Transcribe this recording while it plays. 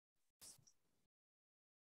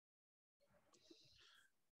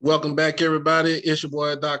Welcome back, everybody. It's your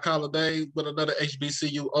boy, Doc Holliday, with another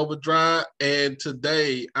HBCU Overdrive. And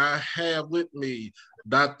today I have with me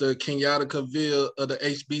Dr. Kenyatta Cavil of the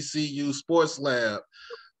HBCU Sports Lab.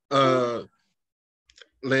 Let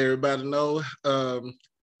everybody know,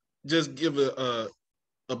 just give a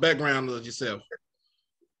background of yourself.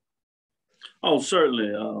 Oh,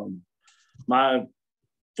 certainly. My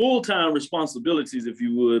full-time responsibilities, if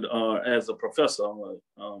you would, are as a professor. I'm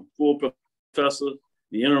a full professor,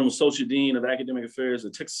 the interim associate dean of academic affairs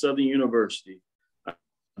at Texas Southern University. I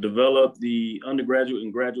developed the undergraduate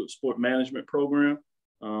and graduate sport management program,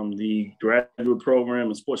 the graduate program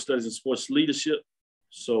in sports studies and sports leadership.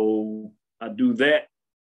 So I do that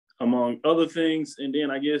among other things. And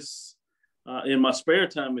then I guess in my spare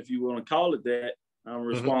time, if you want to call it that, I'm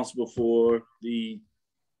responsible for the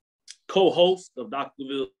co-host of Dr.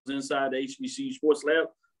 Cavil's Inside the HBCU Sports Lab,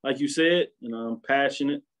 like you said, and I'm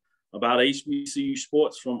passionate about HBCU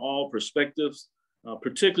sports from all perspectives,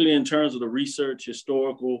 particularly in terms of the research,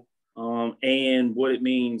 historical, and what it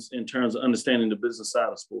means in terms of understanding the business side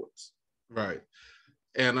of sports. Right.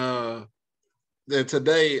 And then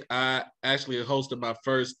today I actually hosted my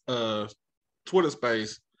first Twitter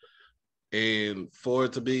space, and for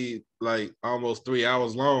it to be like almost 3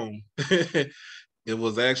 hours long, it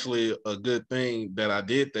was actually a good thing that I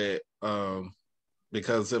did that,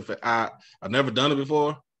 because if I've never done it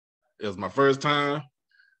before. It was my first time.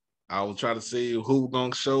 I was trying to see who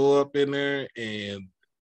gonna show up in there, and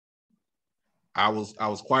I was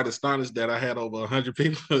quite astonished that I had over 100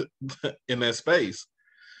 people in that space.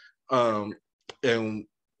 And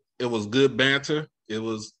it was good banter. It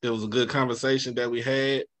was a good conversation that we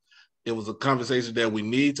had. It was a conversation that we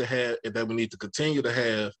need to have, and that we need to continue to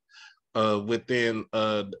have within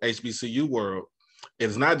the HBCU world.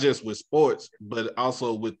 It's not just with sports, but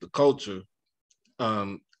also with the culture.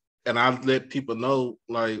 And I let people know,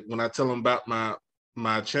 like when I tell them about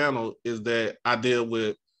my channel, is that I deal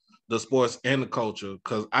with the sports and the culture,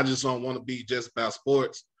 because I just don't want to be just about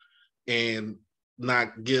sports and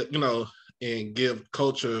not give, and give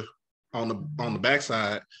culture on the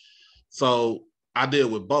backside. So I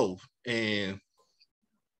deal with both, and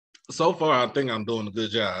so far I think I'm doing a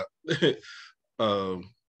good job.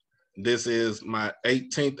 This is my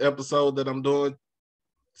 18th episode that I'm doing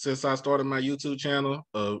since I started my YouTube channel.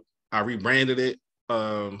 I rebranded it.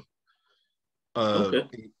 Okay.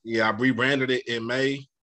 Yeah, I rebranded it in May.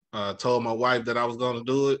 Told my wife that I was going to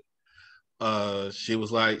do it. She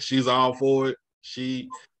was like, she's all for it. She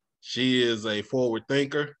is a forward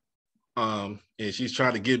thinker, and she's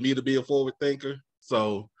trying to get me to be a forward thinker.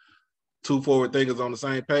 So, two forward thinkers on the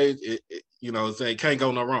same page, it can't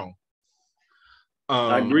go no wrong.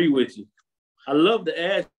 I agree with you. I love to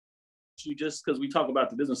ask you, just because we talk about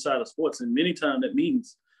the business side of sports, and many times that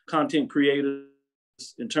means content creators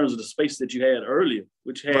in terms of the space that you had earlier,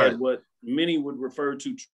 which had right. What many would refer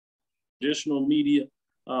to traditional media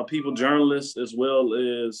people, journalists, as well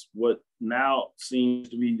as what now seems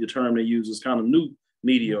to be the term they use as kind of new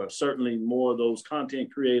media, or certainly more of those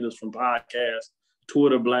content creators from podcasts,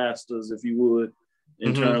 Twitter blasters, if you would,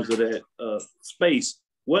 in terms of that space.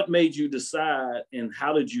 What made you decide, and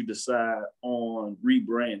how did you decide on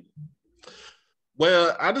rebranding?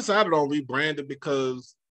 Well, I decided on rebranding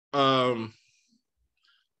because, for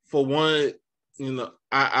one,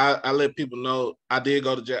 I let people know I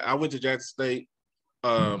went to Jackson State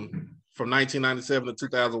from 1997 to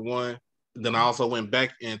 2001. Then I also went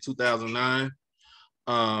back in 2009.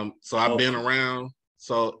 So I've been around.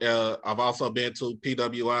 So I've also been to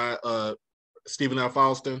PWI, Stephen F.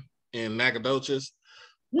 Austin in Nacogdoches.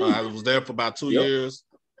 I was there for about 2 years.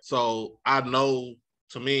 So I know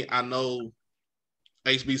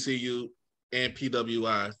HBCU and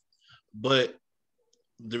PWI, but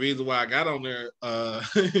the reason why I got on there,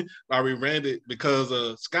 I rebranded because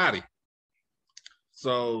of Scotty.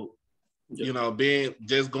 So, being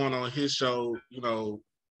just going on his show,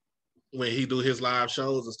 when he do his live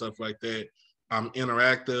shows and stuff like that, I'm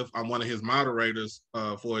interactive. I'm one of his moderators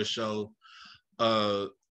for his show. It's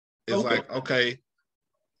like, okay,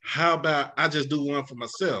 how about I just do one for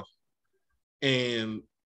myself, and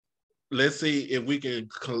let's see if we can,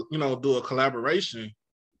 do a collaboration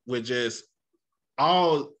with just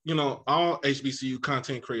all HBCU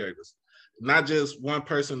content creators, not just one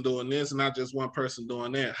person doing this, not just one person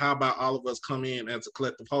doing that. How about all of us come in as a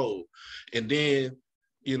collective whole? And then,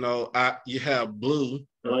 you have Blue.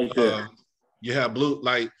 You have Blue,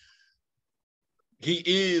 like he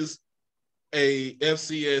is a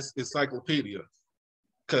FCS encyclopedia.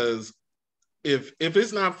 Because if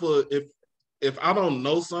it's not for, if I don't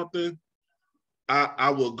know something, I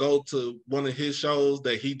will go to one of his shows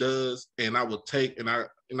that he does, and I will take and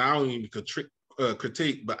and I don't even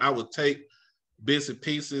critique, but I would take bits and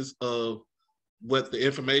pieces of what the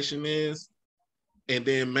information is, and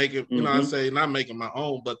then make it, you know, I say not making my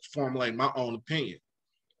own, but formulate my own opinion,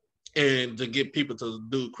 and to get people to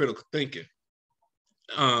do critical thinking.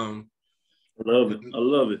 I love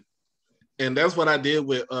it. And that's what I did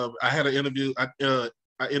with. I had an interview.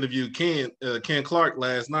 I interviewed Ken Clark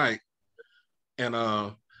last night, and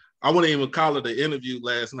I wouldn't even call it an interview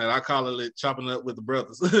last night. I call it chopping up with the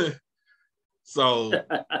brothers. So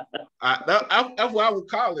that's what I would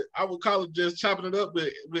call it. I would call it just chopping it up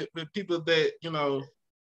with people that, you know,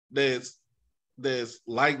 that's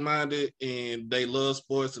like-minded and they love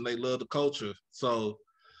sports and they love the culture. So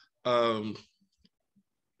I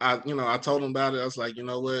told them about it. I was like, you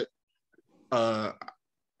know what?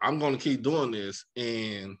 I'm going to keep doing this,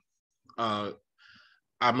 and I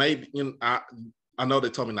know they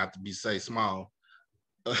told me not to say small.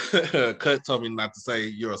 Cut told me not to say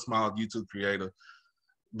you're a small YouTube creator,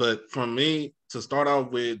 but for me to start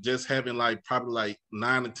off with just having probably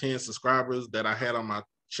 9 to 10 subscribers that I had on my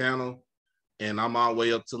channel, and I'm all the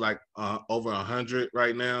way up to over 100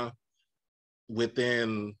 right now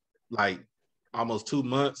within almost 2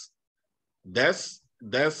 months. That's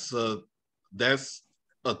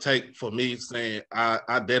a take for me saying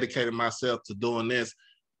I dedicated myself to doing this,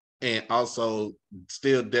 and also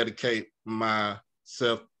still dedicate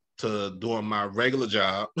myself to doing my regular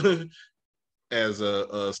job as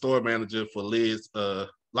a store manager for Lid's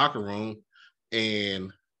locker room,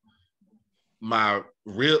 and my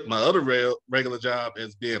other regular job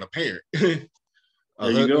as being a parent.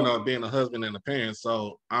 Being a husband and a parent.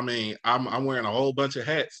 So I mean, I'm wearing a whole bunch of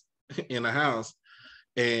hats in the house,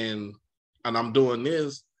 and I'm doing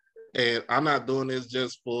this, and I'm not doing this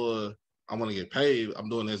just for I want to get paid. I'm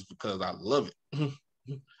doing this because I love it.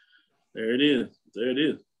 There it is.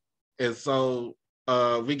 And so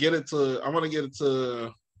I want to get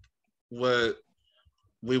into what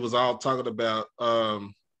we was all talking about,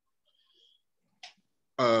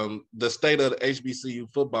 the state of the HBCU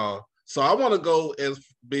football. So I want to go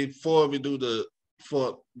before we do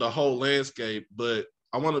for the whole landscape, but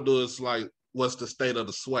I want to do this what's the state of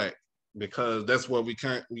the SWAC, because that's where we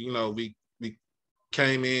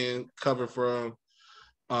came in covered from.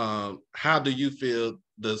 How do you feel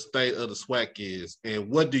the state of the SWAC is, and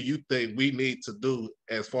what do you think we need to do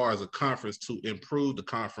as far as a conference to improve the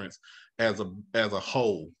conference as a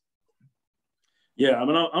whole? Yeah, I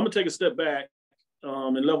mean, I'm gonna take a step back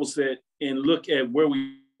and level set and look at where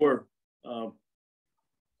we were,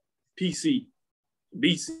 BC,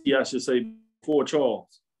 I should say, before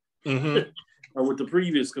Charles, with the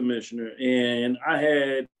previous commissioner, and I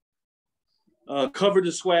had covered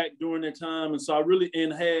the SWAC during that time, and so I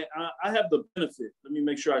have the benefit. Let me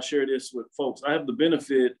make sure I share this with folks. I have the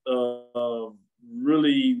benefit of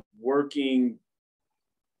really working,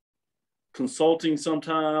 consulting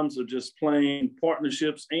sometimes, or just playing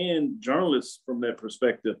partnerships and journalists from that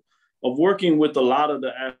perspective of working with a lot of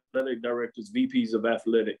the athletic directors, VPs of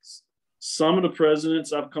athletics. Some of the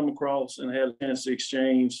presidents I've come across and had a chance to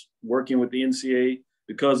exchange working with the NCAA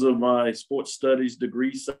because of my sports studies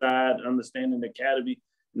degree side, understanding the academy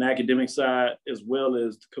and academic side, as well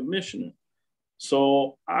as the commissioner.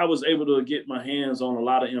 So I was able to get my hands on a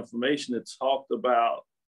lot of information that talked about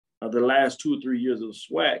the last 2 or 3 years of the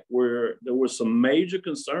SWAC, where there were some major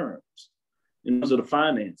concerns in terms of the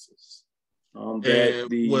finances.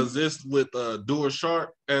 Was this with Dewar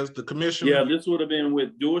Sharp as the commissioner? Yeah, this would have been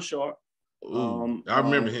with Dewar Sharp. I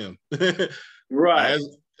remember him. Right.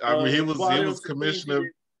 I mean, he was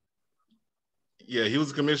commissioner. Yeah, he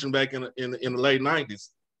was commissioner back in the late 90s.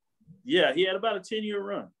 Yeah, he had about a 10-year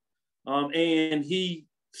run. And he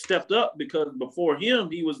stepped up because before him,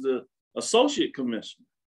 he was the associate commissioner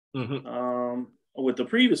with the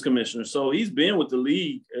previous commissioner. So he's been with the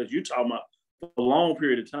league, as you're talking about, for a long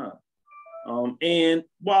period of time. And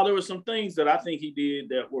while there were some things that I think he did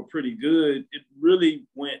that were pretty good, it really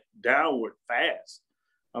went downward fast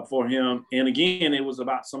for him. And again, it was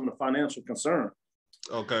about some of the financial concern.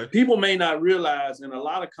 Okay. People may not realize in a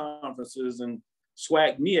lot of conferences, and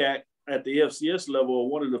SWAC MEAC at the FCS level are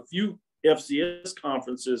one of the few FCS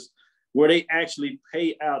conferences where they actually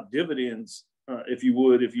pay out dividends, if you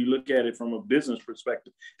look at it from a business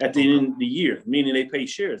perspective, at the end of the year, meaning they pay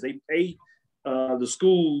shares. They pay the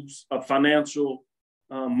schools financial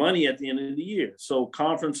money at the end of the year. So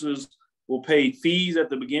conferences will pay fees at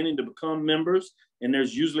the beginning to become members, and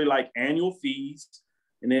there's usually annual fees.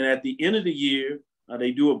 And then at the end of the year,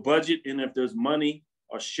 they do a budget, and if there's money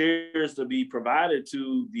or shares to be provided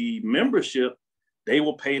to the membership, they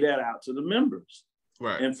will pay that out to the members.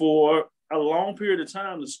 Right. And for a long period of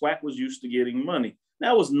time, the SWAC was used to getting money.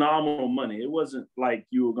 That was nominal money. It wasn't like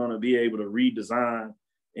you were going to be able to redesign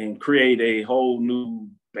and create a whole new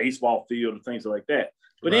baseball field or things like that.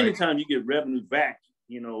 But anytime you get revenue back,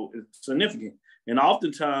 it's significant. And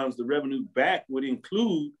oftentimes the revenue back would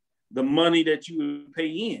include the money that you would pay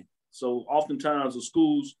in. So oftentimes the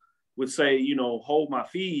schools would say, hold my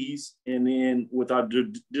fees, and then with our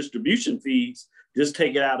distribution fees, just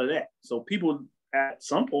take it out of that. So people at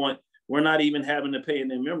some point were not even having to pay in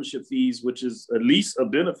their membership fees, which is at least a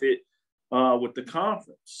benefit with the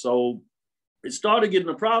conference. So it started getting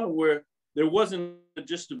a problem where there wasn't a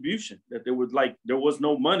distribution, that there was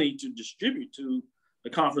no money to distribute to the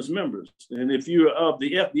conference members. And if you're of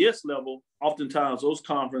the FBS level, oftentimes those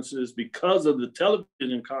conferences, because of the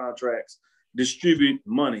television contracts, distribute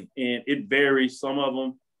money, and it varies. Some of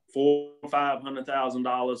them $400,000 or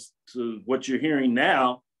 $500,000 to what you're hearing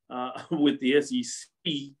now with the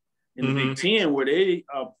SEC and the Big Ten, where they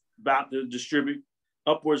are about to distribute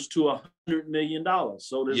upwards to $100 million.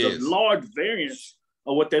 So there's a large variance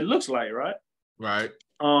of what that looks like, right? Right.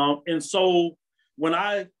 And so when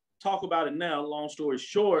I talk about it now, long story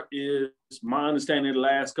short, is my understanding the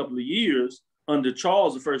last couple of years under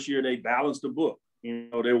Charles, the first year they balanced the book.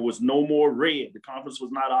 There was no more red. The conference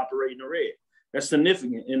was not operating in red. That's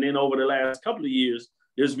significant. And then over the last couple of years,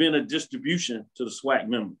 there's been a distribution to the SWAC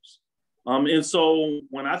members. And so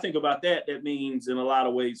when I think about that, that means in a lot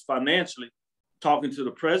of ways financially, talking to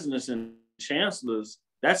the presidents and chancellors,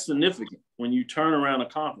 that's significant when you turn around a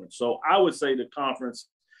conference. So I would say the conference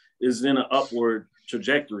is in an upward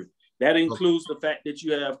trajectory. That includes the fact that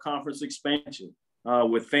you have conference expansion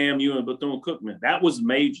with FAMU and Bethune-Cookman. That was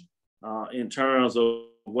major in terms of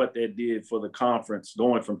what that did for the conference,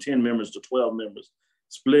 going from 10 members to 12 members,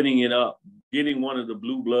 splitting it up, getting one of the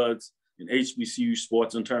blue bloods in HBCU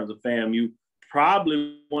sports in terms of FAMU,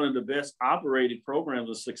 probably one of the best operated programs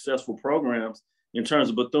and successful programs in terms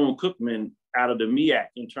of Bethune-Cookman out of the MEAC,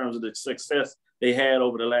 in terms of the success they had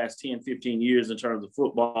over the last 10, 15 years in terms of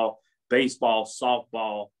football, baseball,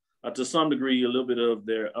 softball, to some degree, a little bit of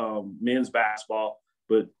their men's basketball.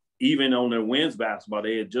 But even on their women's basketball,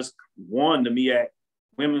 they had just won the MEAC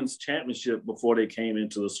women's championship before they came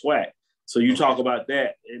into the SWAC. So you talk about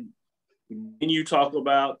that. And then you talk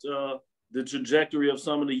about the trajectory of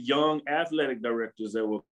some of the young athletic directors that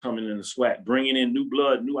were coming in the SWAC, bringing in new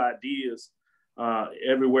blood, new ideas,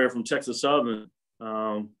 everywhere from Texas Southern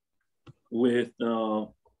with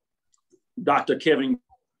Dr. Kevin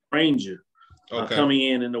Granger coming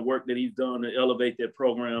in and the work that he's done to elevate that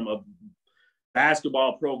program, a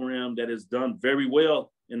basketball program that has done very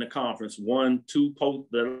well in the conference, won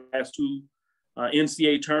the last two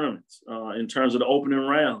NCAA tournaments in terms of the opening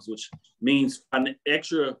rounds, which means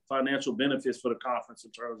extra financial benefits for the conference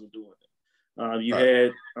in terms of doing it. You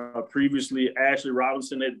had previously Ashley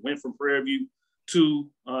Robinson that went from Prairie View to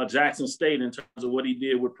Jackson State in terms of what he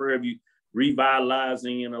did with Prairie View,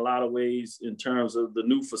 revitalizing in a lot of ways in terms of the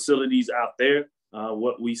new facilities out there,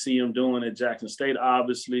 what we see him doing at Jackson State,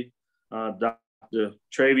 obviously. Dr.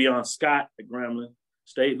 Travion Scott at Grambling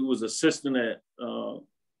State, who was assistant at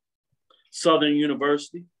Southern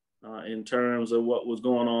University in terms of what was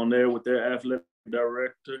going on there with their athletic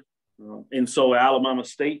director. And so Alabama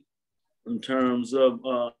State in terms of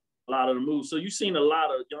a lot of the moves. So you've seen a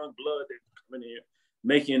lot of young blood that come in here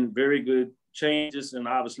making very good changes. And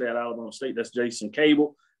obviously at Alabama State, that's Jason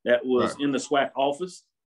Cavil that was in the SWAC office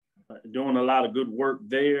doing a lot of good work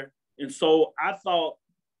there. And so I thought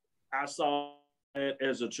I saw it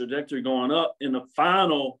as a trajectory going up. In the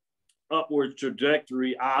final upward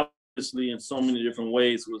trajectory, obviously in so many different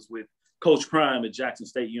ways, was with Coach Prime at Jackson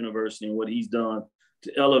State University and what he's done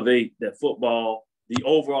to elevate that football, the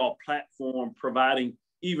overall platform, providing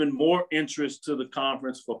even more interest to the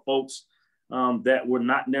conference for folks that were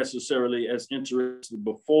not necessarily as interested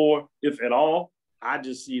before, if at all. I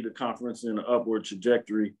just see the conference in an upward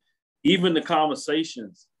trajectory. Even the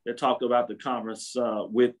conversations that talked about the conference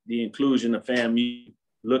with the inclusion of FAMU,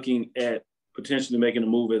 looking at potentially making a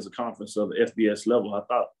move as a conference of the FBS level, I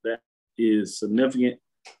thought that is significant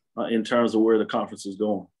in terms of where the conference is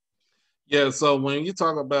going. Yeah, so when you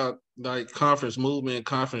talk about like conference movement,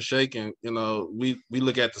 conference shaking, we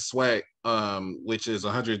look at the SWAC, which is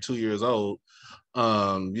 102 years old.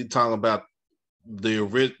 You talk about the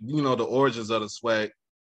origins of the SWAC,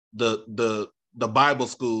 the Bible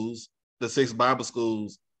schools, the 6 Bible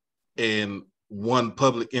schools, and one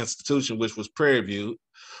public institution, which was Prairie View.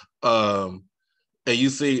 And you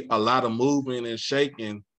see a lot of movement and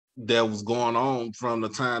shaking that was going on from the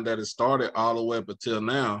time that it started all the way up until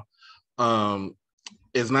now.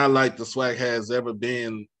 It's not like the SWAC has ever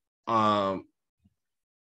been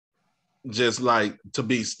just like to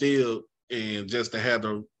be still and just to have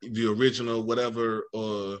the original whatever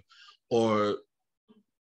or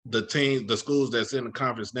the schools that's in the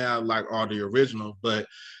conference now like are the original. But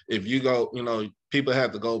if you go, people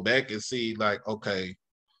have to go back and see like, okay,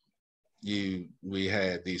 we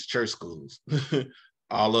had these church schools,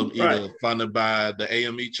 all of them either funded by the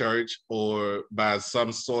AME church or by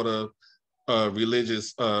some sort of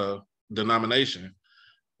religious denomination.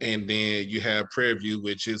 And then you have Prairie View,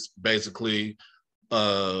 which is basically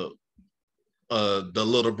the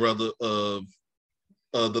little brother of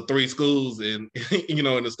the three schools in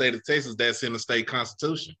in the state of Texas that's in the state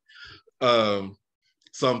constitution.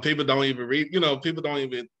 Some people don't even read, people don't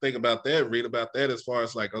even think about that, read about that as far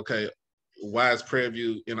as like, okay, why is Prairie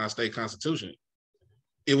View in our state constitution?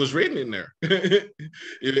 It was written in there.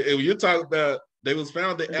 If you're talking about, they was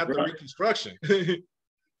founded after Reconstruction,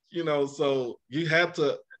 so you have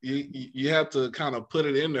to kind of put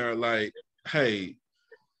it in there like, hey,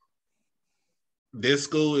 this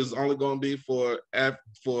school is only going to be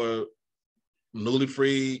for newly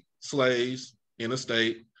freed slaves in the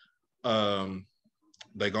state.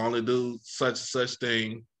 They can only do such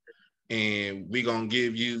thing, and we gonna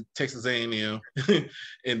give you Texas A&M,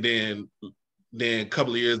 and then a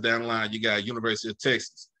couple of years down the line, you got University of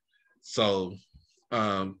Texas. So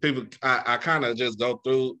people, I kind of just go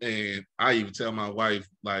through, and I even tell my wife,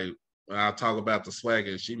 like, when I talk about the SWAC,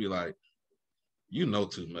 and she be like, "You know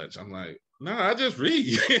too much." I'm like, "No, I just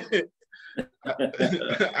read."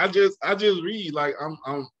 I just read. Like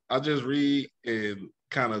I just read and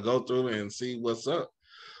kind of go through and see what's up.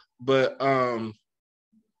 But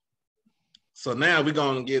so now we're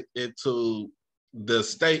gonna get into the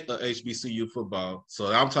state of HBCU football.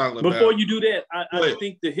 So I'm talking about. Before you do that, I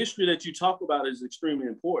think the history that you talk about is extremely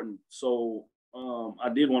important. So I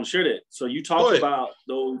did want to share that. So you talked about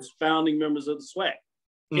those founding members of the SWAC,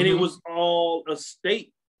 and it was all a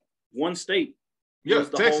state, one state. It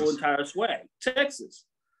was the Texas. whole entire SWAC, Texas,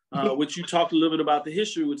 which you talked a little bit about the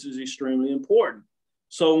history, which is extremely important.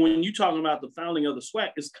 So when you're talking about the founding of the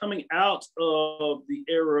SWAC, it's coming out of the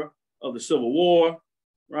era of the Civil War,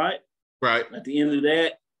 right? Right. At the end of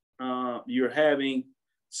that, you're having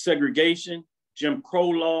segregation, Jim Crow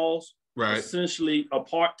laws, essentially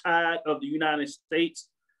apartheid of the United States,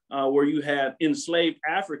 where you have enslaved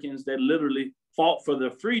Africans that literally fought for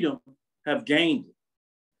their freedom, have gained it.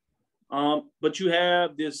 But you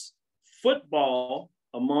have this football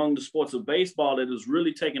among the sports of baseball that is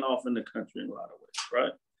really taking off in the country in a lot of ways,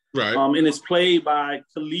 right? Right. And it's played by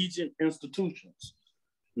collegiate institutions,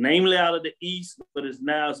 namely out of the East, but it's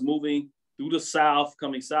moving through the South,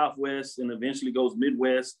 coming Southwest, and eventually goes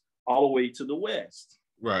Midwest all the way to the West.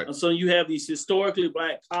 Right. And so you have these historically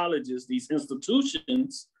Black colleges, these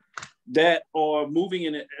institutions that are moving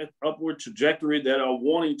in an upward trajectory, that are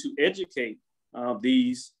wanting to educate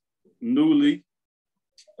these newly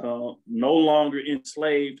no longer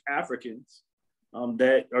enslaved Africans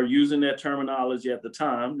that are using that terminology at the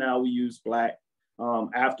time. Now we use Black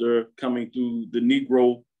after coming through the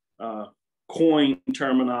Negro coin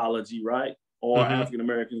terminology, right? Or African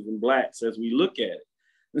Americans and Blacks as we look at it.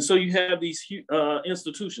 And so you have these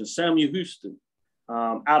institutions, Samuel Houston,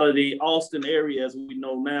 out of the Austin area, as we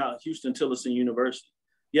know now, Houston-Tillotson University.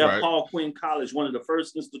 You have Paul Quinn College, one of the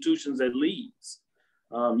first institutions that leads.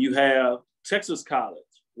 You have Texas College,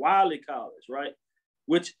 Wiley College, right?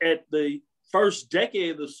 Which at the first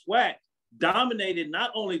decade of the SWAC dominated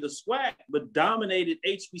not only the SWAC, but dominated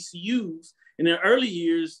HBCUs. In the early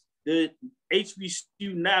years, the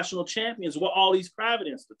HBCU national champions were all these private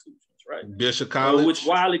institutions, right? Bishop College. Which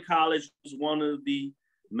Wiley College was one of the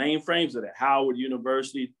mainframes of that. Howard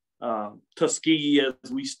University, Tuskegee,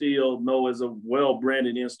 as we still know, as a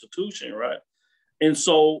well-branded institution, right? And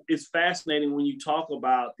so it's fascinating when you talk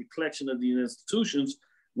about the collection of these institutions,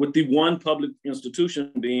 with the one public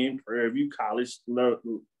institution being Prairie View College,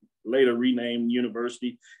 later renamed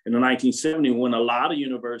University in the 1970s, when a lot of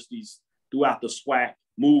universities throughout the SWAC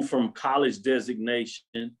moved from college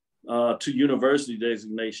designation to university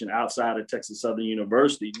designation outside of Texas Southern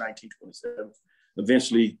University in 1927,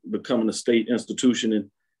 eventually becoming a state institution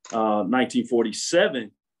in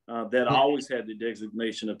 1947. That always had the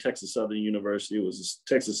designation of Texas Southern University. It was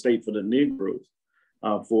a Texas State for the Negroes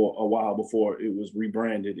for a while before it was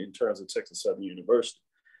rebranded in terms of Texas Southern University.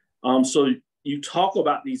 So you talk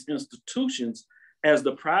about these institutions as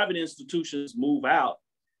the private institutions move out.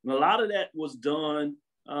 And a lot of that was done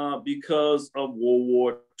because of World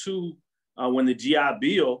War II, when the GI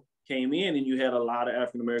Bill came in and you had a lot of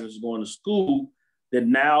African Americans going to school that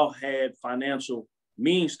now had financial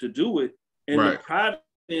means to do it. And the private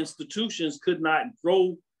institutions could not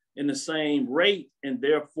grow in the same rate and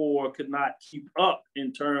therefore could not keep up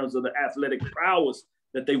in terms of the athletic prowess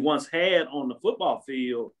that they once had on the football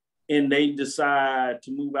field. And they decide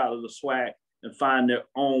to move out of the SWAC and find their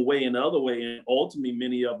own way and the other way. And ultimately,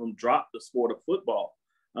 many of them dropped the sport of football.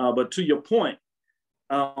 But to your point,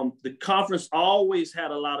 the conference always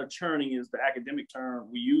had a lot of churning, is the academic term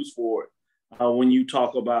we use for it. When you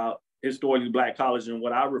talk about historically Black colleges and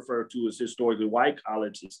what I refer to as historically white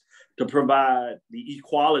colleges, to provide the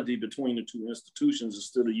equality between the two institutions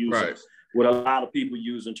instead of using what a lot of people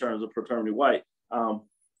use in terms of fraternity white,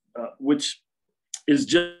 which is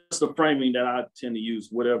just a framing that I tend to use.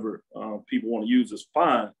 Whatever people want to use is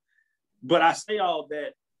fine. But I say all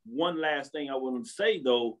that. One last thing I want to say,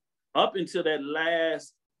 though, up until that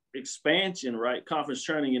last expansion, right, conference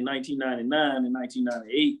churning in 1999 and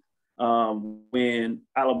 1998, when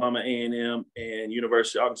Alabama A&M and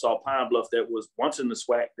University of Arkansas Pine Bluff, that was once in the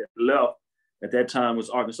SWAC, that left at that time was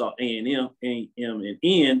Arkansas A&M, and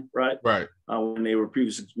N, right? Right. When they were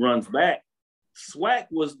previously runs back, SWAC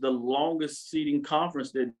was the longest seating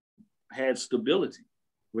conference that had stability,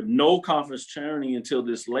 with no conference churning until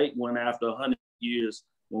this late one after 100 years,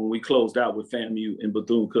 when we closed out with FAMU and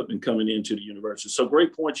Bethune-Cookman coming into the university. So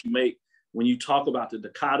great point you make when you talk about the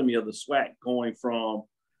dichotomy of the SWAC going from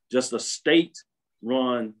just a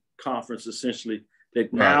state-run conference, essentially,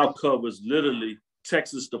 that now covers literally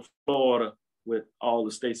Texas to Florida, with all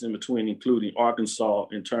the states in between, including Arkansas,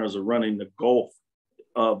 in terms of running the gulf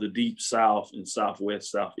of the deep South and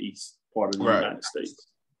Southwest, Southeast part of the United States.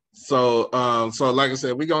 So, like I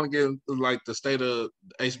said, we're gonna get like the state of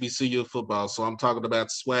HBCU football. So I'm talking about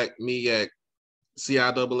SWAC, MEAC,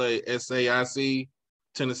 CIAA, SAIC,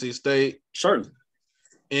 Tennessee State, certainly,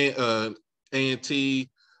 and A&T.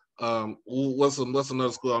 What's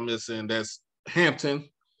another school I'm missing? That's Hampton.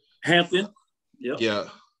 Hampton. Yep. Yeah.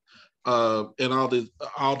 And all the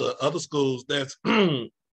other schools that's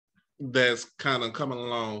that's kind of coming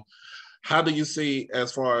along. How do you see,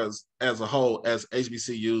 as far as a whole, as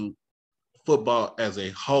HBCU football as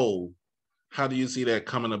a whole, how do you see that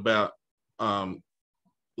coming about,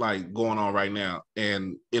 like going on right now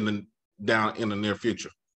and in the near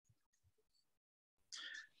future?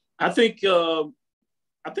 I think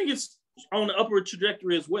it's on the upward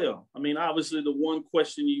trajectory as well. I mean, obviously the one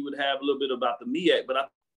question you would have a little bit about the MEAC, but I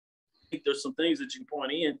think there's some things that you can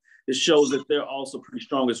point in that shows that they're also pretty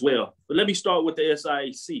strong as well. But let me start with the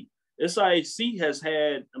SIAC. SIAC has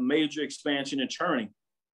had a major expansion and churning,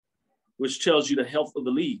 which tells you the health of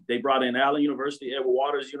the league. They brought in Allen University, Edward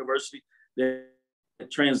Waters University, that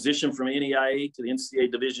transitioned from NAIA to the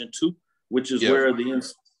NCAA Division II, which is where the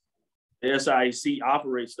SIAC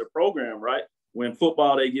operates their program, right? When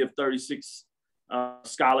football, they give 36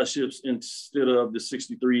 scholarships instead of the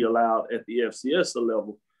 63 allowed at the FCS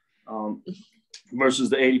level, versus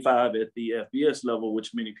the 85 at the FBS level,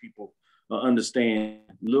 which many people understand.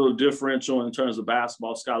 A little differential in terms of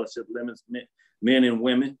basketball scholarship limits, men and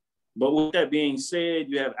women. But with that being said,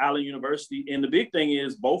 you have Allen University. And the big thing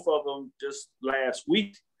is both of them just last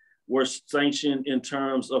week were sanctioned in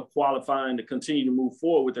terms of qualifying to continue to move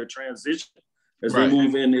forward with their transition as they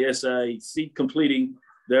move in the SIAC, completing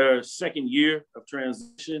their second year of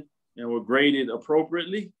transition, and were graded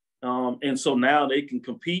appropriately. And so now they can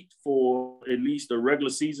compete for at least a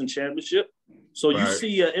regular season championship. So you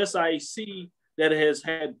see a SIAC that has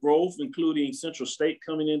had growth, including Central State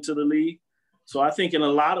coming into the league. So I think in a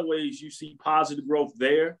lot of ways, you see positive growth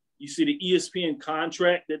there. You see the ESPN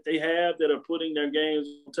contract that they have that are putting their games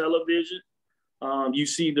on television. You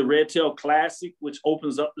see the Red Tail Classic, which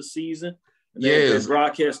opens up the season. And they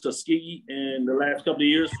broadcast Tuskegee in the last couple of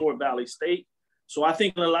years, Fort Valley State. So I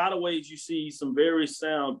think in a lot of ways, you see some very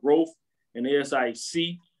sound growth in the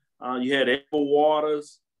SIAC. You had Edward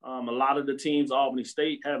Waters, a lot of the teams, Albany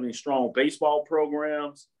State, having strong baseball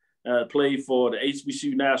programs, played for the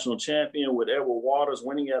HBCU national champion with Edward Waters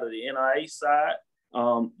winning out of the NIA side.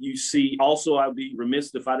 You see also, I'd be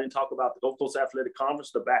remiss if I didn't talk about the Gulf Coast Athletic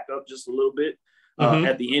Conference to back up just a little bit.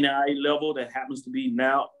 At the NIA level, that happens to be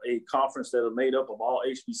now a conference that is made up of all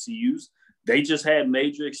HBCUs. They just had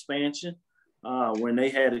major expansion when they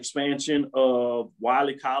had expansion of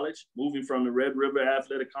Wiley College, moving from the Red River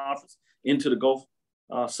Athletic Conference into the Gulf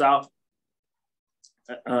South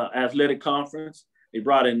Athletic Conference. They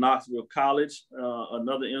brought in Knoxville College,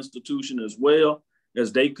 another institution as well,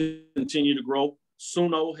 as they continue to grow.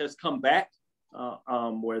 SUNO has come back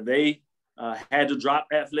where they had to drop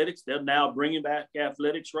athletics. They're now bringing back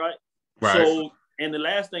athletics, right? So, and the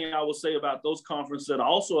last thing I will say about those conferences that are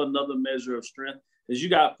also another measure of strength is you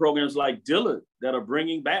got programs like Dillard that are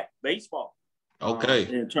bringing back baseball.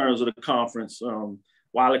 In terms of the conference.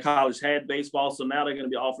 Wiley College had baseball, so now they're going to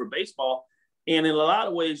be offered baseball. And in a lot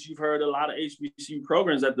of ways, you've heard a lot of HBCU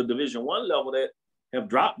programs at the Division I level that have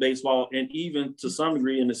dropped baseball, and even to some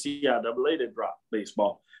degree in the CIAA that dropped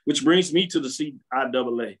baseball, which brings me to the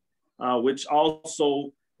CIAA, which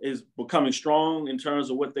also is becoming strong in terms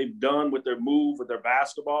of what they've done with their move with their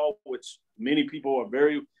basketball, which many people are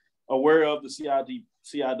very aware of, the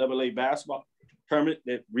CIAA basketball tournament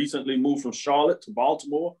that recently moved from Charlotte to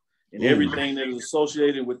Baltimore, and everything that is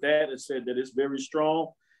associated with that has said that it's very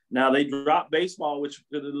strong. Now they dropped baseball, which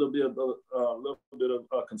is a little bit of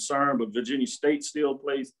a concern, but Virginia State still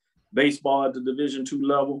plays baseball at the Division II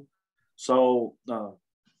level. So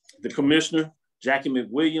the commissioner, Jackie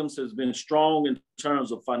McWilliams, has been strong in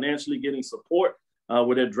terms of financially getting support,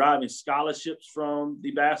 where they're driving scholarships from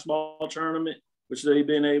the basketball tournament, which they've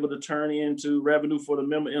been able to turn into revenue for the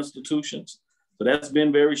member institutions. So that's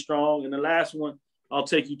been very strong. And the last one, I'll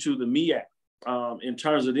take you to the MEAC, in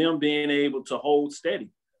terms of them being able to hold steady.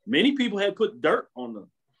 Many people had put dirt on the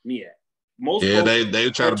MEAC. Most they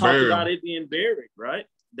try to talk bury about them. it being buried, right?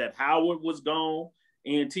 That Howard was gone,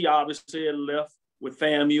 A&T obviously had left with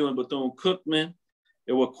FAMU and Bethune-Cookman.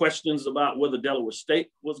 There were questions about whether Delaware State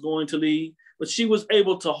was going to leave, but she was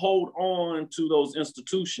able to hold on to those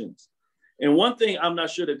institutions. And one thing I'm not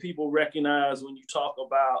sure that people recognize when you talk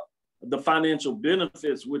about the financial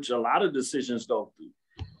benefits, which a lot of decisions go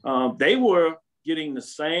through, they were getting the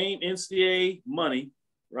same NCAA money,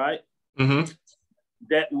 right? Mm-hmm.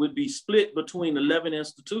 That would be split between 11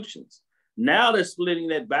 institutions. Now they're splitting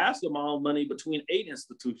that basketball money between 8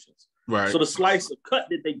 institutions. Right. So the slice of cut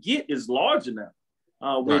that they get is larger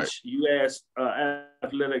now, which you ask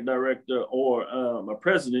athletic director or a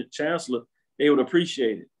president, chancellor, they would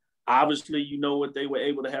appreciate it. Obviously, you know what, they were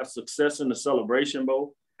able to have success in the Celebration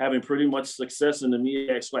Bowl, having pretty much success in the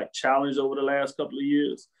MEAC SWAC Challenge over the last couple of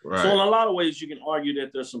years. Right. So in a lot of ways, you can argue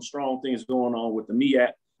that there's some strong things going on with the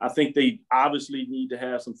MEAC. I think they obviously need to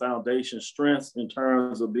have some foundation strengths in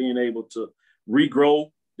terms of being able to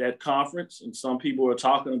regrow that conference. And some people are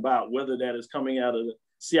talking about whether that is coming out of the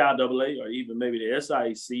CIAA or even maybe the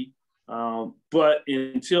SIAC. But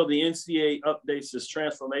until the NCAA updates its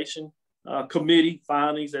transformation committee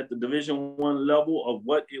findings at the Division I level of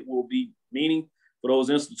what it will be meaning for those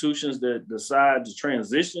institutions that decide to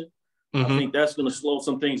transition, I think that's going to slow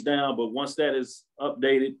some things down. But once that is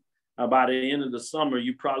updated, by the end of the summer,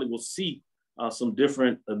 you probably will see some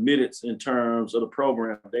different admitteds in terms of the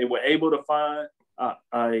program. They were able to find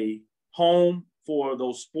a home for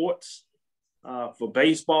those sports, for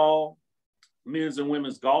baseball, men's and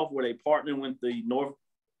women's golf, where they partner with the North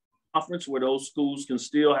Conference, where those schools can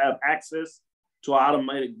still have access to an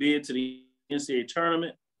automatic bid to the NCAA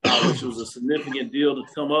tournament, which was a significant deal to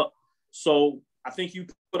come up. So I think you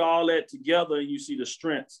put all that together and you see the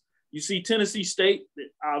strengths. You see Tennessee State that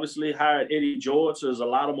obviously hired Eddie George, so there's a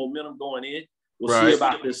lot of momentum going in. We'll see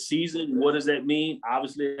about this season. What does that mean?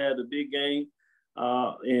 Obviously, they had a big game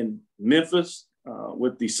in Memphis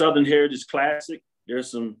with the Southern Heritage Classic.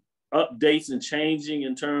 There's some updates and changing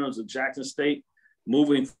in terms of Jackson State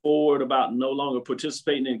moving forward about no longer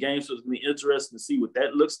participating in games. So it's going to be interesting to see what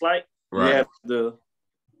that looks like. Right. We have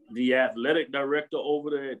the athletic director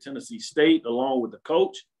over there at Tennessee State, along with the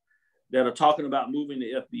coach, that are talking about moving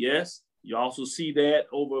to FBS. You also see that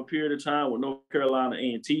over a period of time with North Carolina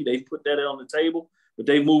A&T. They put that on the table, but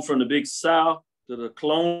they moved from the Big South to the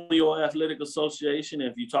Colonial Athletic Association.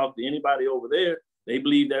 And if you talk to anybody over there, they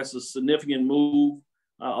believe that's a significant move,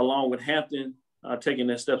 along with Hampton taking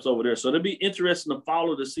their steps over there. So it'll be interesting to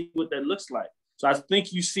follow to see what that looks like. So I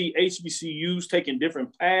think you see HBCUs taking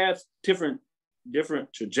different paths, different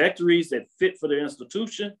trajectories that fit for their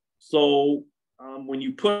institution. So when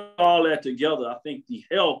you put all that together, I think the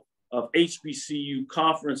health of HBCU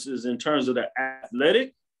conferences in terms of the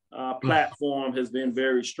athletic platform has been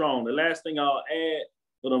very strong. The last thing I'll add,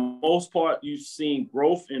 for the most part, you've seen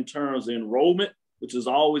growth in terms of enrollment, which is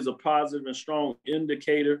always a positive and strong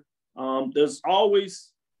indicator. There's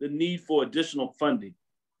always the need for additional funding.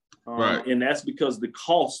 And that's because the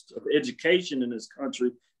cost of education in this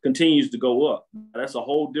country continues to go up. That's a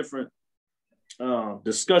whole different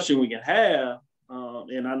discussion we can have.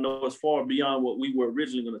 And I know it's far beyond what we were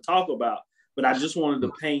originally going to talk about, but I just wanted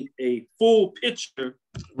to paint a full picture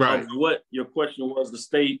of what your question was, the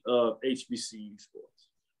state of HBCU sports.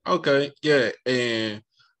 Okay, yeah. And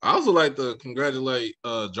I also like to congratulate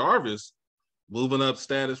Jarvis moving up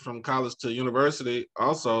status from college to university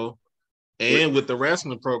also, and with the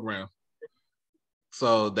wrestling program.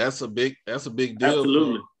 So that's a big deal.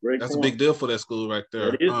 Absolutely. That's a big deal for that school right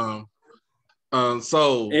there.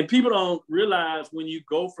 And people don't realize when you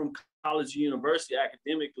go from college to university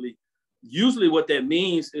academically, usually what that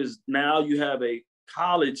means is now you have a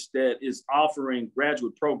college that is offering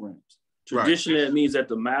graduate programs. Traditionally, that means at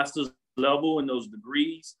the master's level in those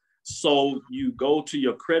degrees. So you go to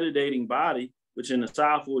your accrediting body, which in the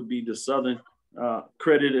South would be the Southern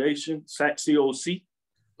Accreditation, COC.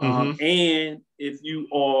 And if you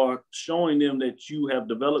are showing them that you have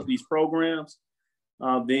developed these programs,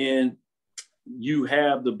 then you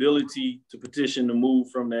have the ability to petition to move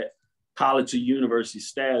from that college to university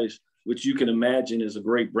status, which you can imagine is a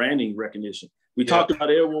great branding recognition. We talked about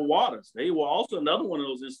Edward Waters. They were also another one of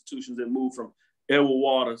those institutions that moved from Edward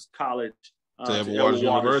Waters College to Edward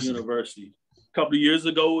Waters University. A couple of years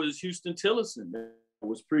ago, it was Houston Tillotson. That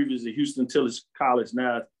was previously Houston Tillotson College.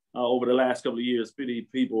 Now, over the last couple of years, many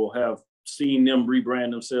people have seen them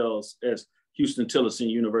rebrand themselves as Houston Tillotson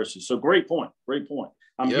University. So great point.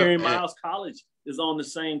 I'm hearing Miles College is on the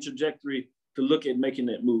same trajectory to look at making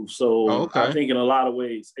that move. So I think in a lot of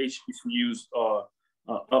ways, HBCUs are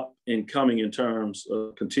up and coming in terms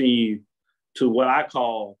of continue to what I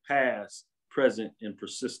call past, present, and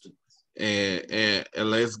persistent. And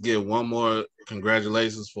let's get one more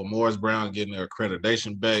congratulations for Morris Brown getting their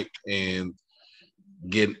accreditation back and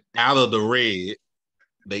getting out of the red.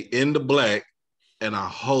 They in the black, and I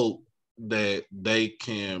hope that they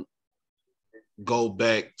can go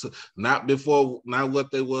back to not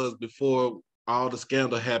what they was before all the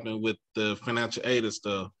scandal happened with the financial aid and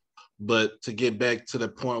stuff, but to get back to the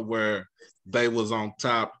point where they was on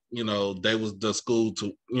top, they was the school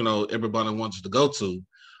to, everybody wanted to go to.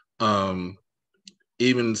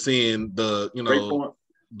 Even seeing the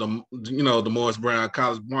Morris Brown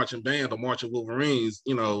College marching band, the Marching Wolverines,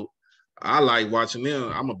 I like watching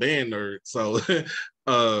them. I'm a band nerd, so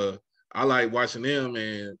I like watching them,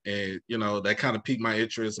 and that kind of piqued my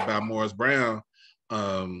interest about Morris Brown.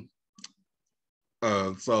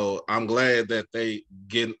 So I'm glad that they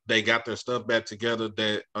got their stuff back together.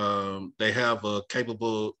 That they have a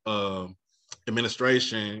capable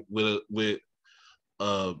administration with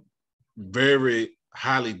a very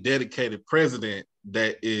highly dedicated president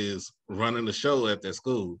that is running the show at that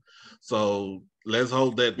school. So let's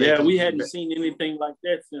hope that we hadn't seen anything like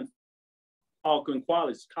that since Auckland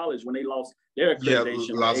College when they lost their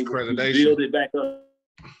accreditation. Lost accreditation. Build it back up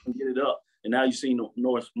and get it up. And now you've seen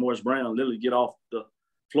Morris Brown literally get off the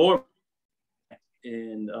floor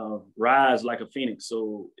and rise like a phoenix.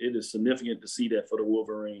 So it is significant to see that for the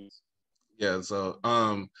Wolverines. Yeah. So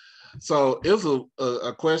it was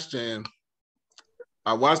a question.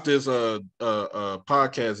 I watched this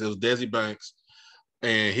podcast. It was Desi Banks,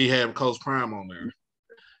 and he had Coach Prime on there.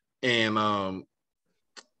 And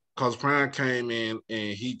Coach Prime came in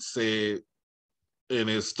and he said, and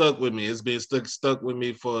it stuck with me. It's been stuck with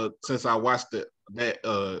me since I watched that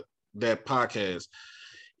podcast.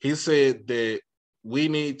 He said that we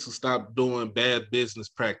need to stop doing bad business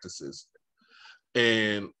practices,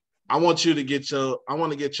 and I want to get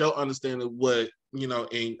your understanding of what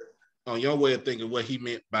on your way of thinking what he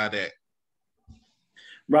meant by that.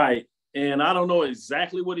 Right, and I don't know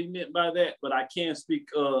exactly what he meant by that, but I can speak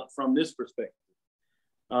from this perspective.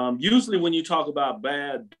 Usually when you talk about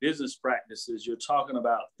bad business practices, you're talking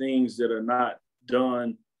about things that are not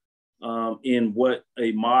done in what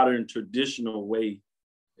a modern traditional way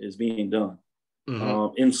is being done.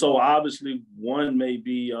 And so obviously one may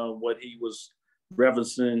be what he was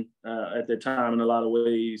referencing at the time in a lot of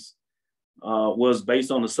ways was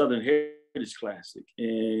based on the Southern Heritage Classic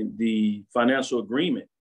and the financial agreement.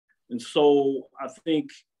 And so I think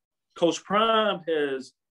Coach Prime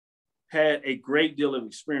has had a great deal of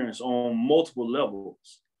experience on multiple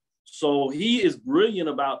levels. So he is brilliant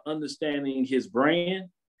about understanding his brand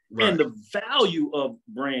and the value of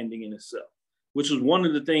branding in itself, which is one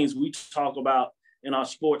of the things we talk about in our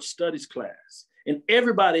sports studies class. And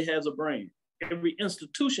everybody has a brand. Every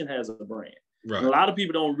institution has a brand. Right. And a lot of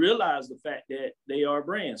people don't realize the fact that they are a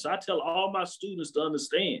brand. So I tell all my students to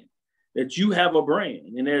understand that you have a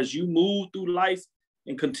brand. And as you move through life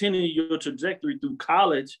and continue your trajectory through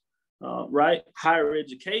college, higher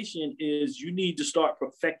education is you need to start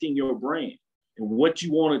perfecting your brand and what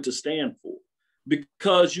you want it to stand for,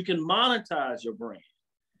 because you can monetize your brand.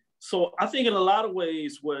 So I think in a lot of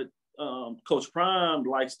ways, what Coach Prime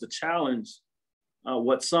likes to challenge,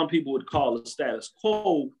 what some people would call the status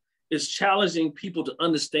quo, is challenging people to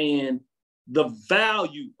understand the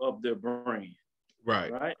value of their brand.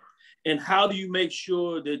 Right. And how do you make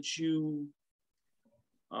sure that you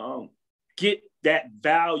get that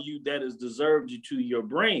value that is deserved to your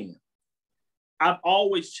brand? I've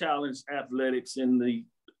always challenged athletics and the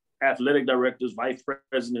athletic directors, vice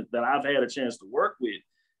president that I've had a chance to work with,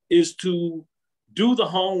 is to do the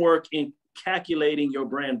homework in calculating your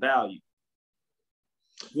brand value.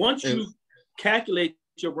 Once you calculate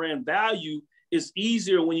your brand value, it's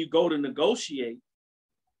easier when you go to negotiate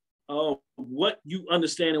what you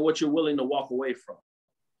understand and what you're willing to walk away from.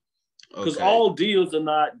 Because all deals are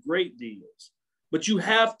not great deals, but you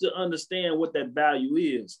have to understand what that value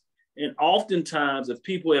is. And oftentimes, if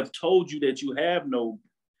people have told you that you have no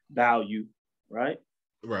value, right,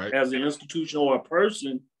 as an institution or a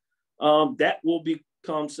person, that will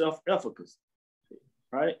become self-efficacy,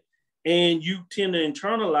 right? And you tend to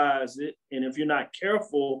internalize it. And if you're not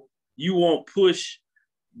careful, you won't push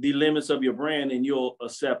the limits of your brand and you'll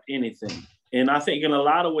accept anything. And I think in a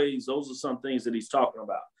lot of ways, those are some things that he's talking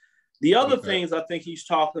about. The other things I think he's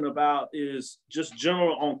talking about is just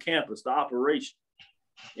general on campus, the operation.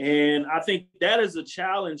 And I think that is a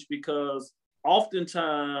challenge because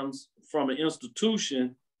oftentimes from an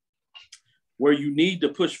institution where you need to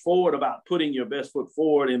push forward about putting your best foot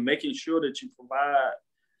forward and making sure that you provide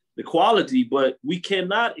the quality, but we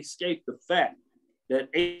cannot escape the fact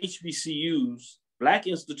that HBCUs, Black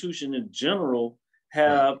institutions in general,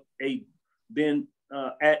 have been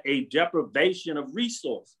at a deprivation of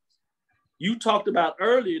resources. You talked about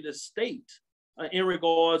earlier the state in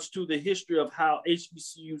regards to the history of how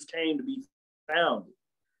HBCUs came to be founded.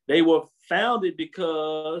 They were founded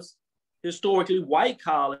because historically white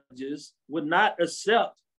colleges would not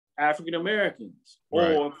accept African Americans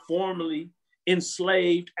or formerly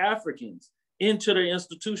enslaved Africans into their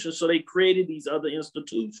institutions. So they created these other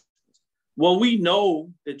institutions. Well, we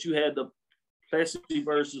know that you had the Plessy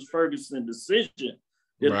versus Ferguson decision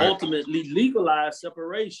that ultimately legalized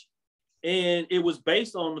separation. And it was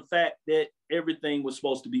based on the fact that everything was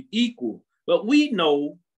supposed to be equal. But we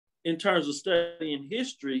know in terms of studying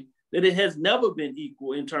history that it has never been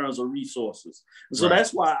equal in terms of resources. And so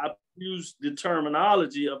that's why I use the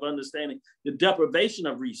terminology of understanding the deprivation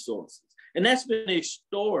of resources. And that's been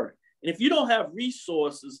historic. And if you don't have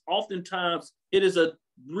resources, oftentimes it is a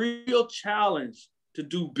real challenge to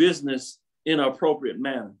do business in an appropriate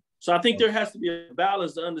manner. So I think there has to be a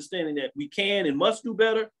balance to understanding that we can and must do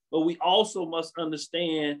better, but we also must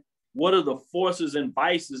understand what are the forces and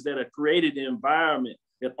vices that have created the environment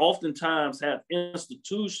that oftentimes have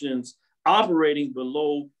institutions operating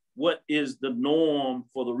below what is the norm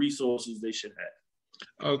for the resources they should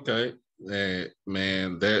have. Okay,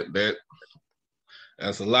 man,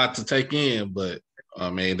 that's a lot to take in, but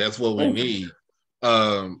I mean, that's what we need.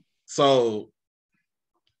 So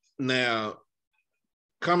now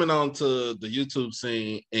coming on to the YouTube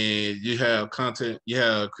scene, and you have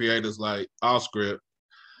creators like Allscript,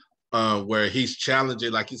 where he's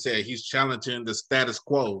challenging, like you said, he's challenging the status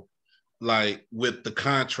quo, like with the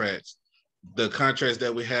contracts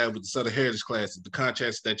that we have with the Southern Heritage classes, the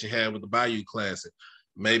contracts that you have with the Bayou classes,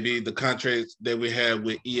 maybe the contracts that we have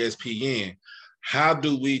with ESPN. How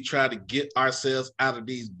do we try to get ourselves out of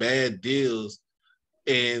these bad deals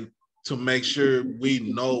and to make sure we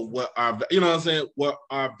know what what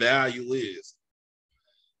our value is?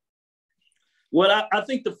 Well, I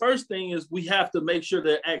think the first thing is we have to make sure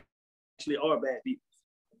there actually are bad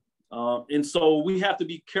deals. And so we have to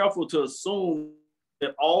be careful to assume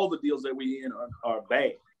that all the deals that we're in are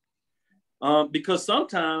bad. Because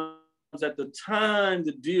sometimes at the time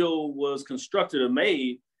the deal was constructed or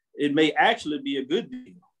made, it may actually be a good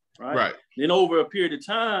deal, right? Then over a period of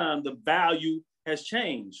time, the value has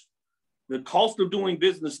changed. The cost of doing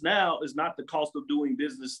business now is not the cost of doing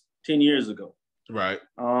business 10 years ago. Right.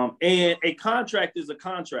 And a contract is a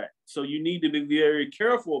contract. So you need to be very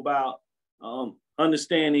careful about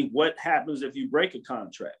understanding what happens if you break a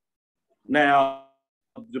contract. Now,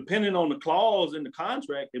 depending on the clause in the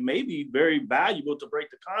contract, it may be very valuable to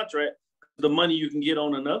break the contract. The money you can get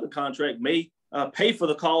on another contract may pay for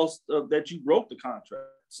the cost that you broke the contract.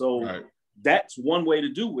 So that's one way to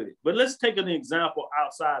do with it. But let's take an example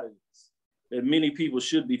outside of this that many people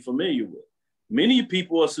should be familiar with. Many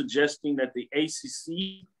people are suggesting that the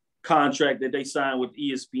ACC contract that they signed with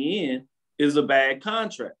ESPN is a bad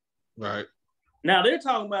contract. Right. Now they're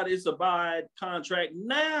talking about it's a bad contract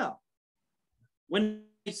now. When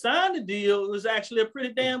they signed the deal, it was actually a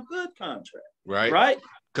pretty damn good contract. Right. Right.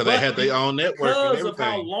 Because they had their own network. Because of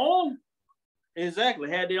how long, exactly,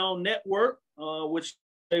 had their own network, which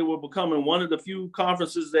they were becoming one of the few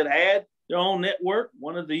conferences that had their own network,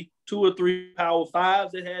 one of the 2 or 3 Power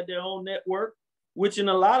Fives that had their own network, which in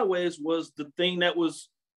a lot of ways was the thing that was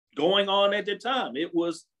going on at the time. It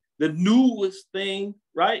was the newest thing,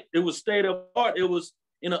 right? It was state of the art. It was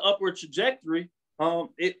in an upward trajectory.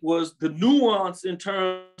 It was the nuance in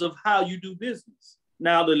terms of how you do business.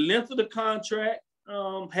 Now, the length of the contract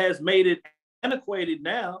has made it antiquated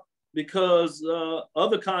now because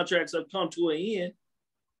other contracts have come to an end,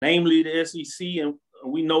 namely the SEC and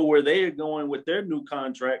we know where they're going with their new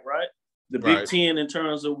contract, right? The Big Ten, in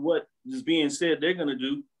terms of what is being said they're going to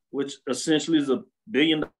do, which essentially is $1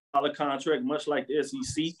 billion contract, much like the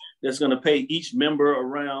SEC, that's going to pay each member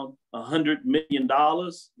around $100 million,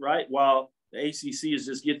 right? While the ACC is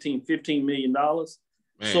just getting $15 million.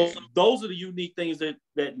 So those are the unique things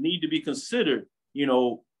that need to be considered. You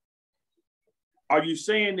know, are you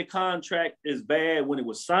saying the contract is bad when it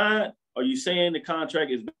was signed? Are you saying the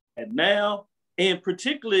contract is bad now? And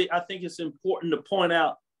particularly, I think it's important to point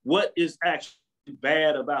out what is actually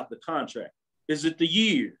bad about the contract. Is it the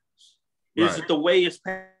years? Is it the way it's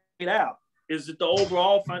paid out? Is it the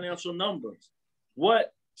overall financial numbers?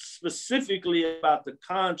 What specifically about the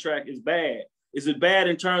contract is bad? Is it bad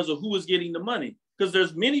in terms of who is getting the money? Because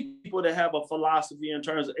there's many people that have a philosophy in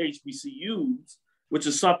terms of HBCUs, which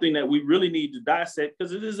is something that we really need to dissect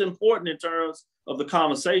because it is important in terms of the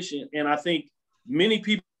conversation. And I think many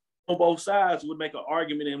people on both sides would make an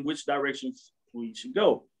argument in which direction we should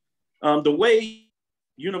go. The way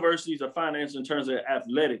universities are financed in terms of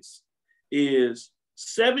athletics is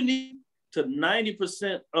 70 to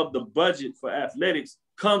 90% of the budget for athletics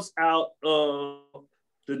comes out of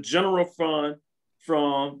the general fund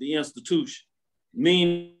from the institution,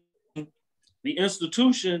 meaning the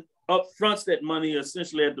institution upfronts that money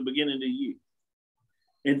essentially at the beginning of the year.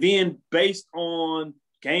 And then based on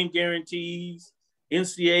game guarantees,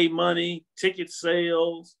 NCAA money, ticket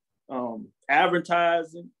sales,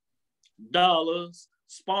 advertising, dollars,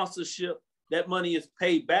 sponsorship, that money is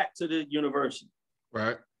paid back to the university.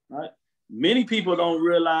 Right. Many people don't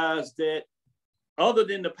realize that other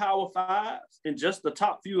than the Power Fives and just the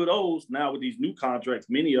top few of those, now with these new contracts,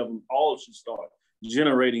 many of them all should start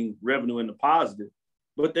generating revenue in the positive.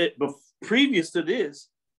 But previous to this,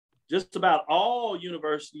 just about all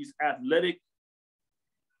universities' athletic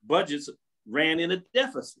budgets ran in a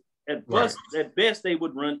deficit. At best, they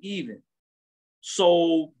would run even.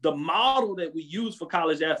 So the model that we use for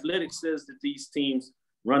college athletics says that these teams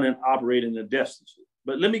run and operate in a deficit.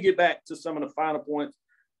 But let me get back to some of the final points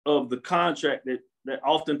of the contract that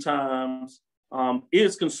oftentimes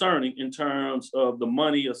is concerning in terms of the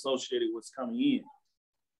money associated with coming in.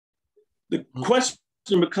 The question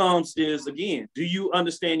becomes is, again, do you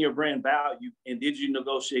understand your brand value and did you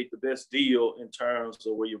negotiate the best deal in terms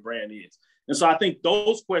of where your brand is? And so I think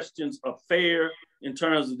those questions are fair in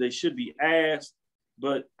terms of they should be asked,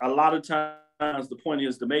 but a lot of times the point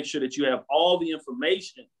is to make sure that you have all the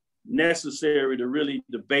information necessary to really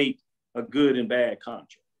debate a good and bad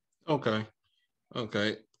contract. Okay.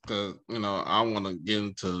 Because, I want to get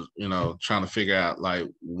into, trying to figure out like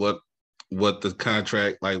what the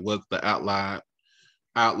contract, like what the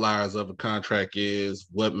outliers of a contract is,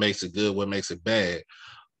 what makes it good, what makes it bad.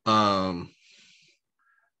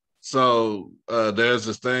 So there's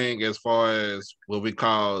this thing as far as what we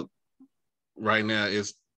call right now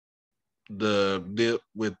is the deal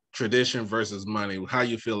with tradition versus money. How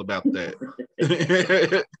you feel about that?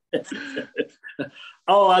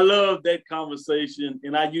 Oh, I love that conversation,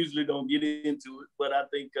 and I usually don't get into it, but I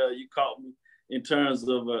think you caught me in terms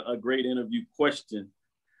of a great interview question.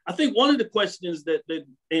 I think one of the questions that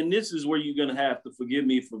and this is where you're going to have to forgive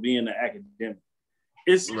me for being an academic.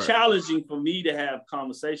 It's challenging for me to have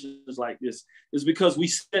conversations like this is because we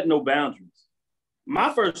set no boundaries.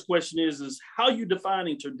 My first question is how are you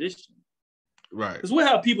defining tradition? Right. Because we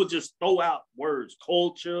have people just throw out words,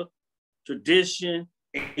 culture, tradition,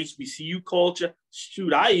 HBCU culture.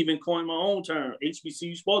 Shoot, I even coined my own term,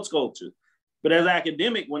 HBCU sports culture. But as an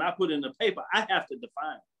academic, when I put it in the paper, I have to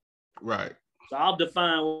define it. Right. So I'll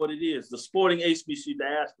define what it is, the sporting HBCU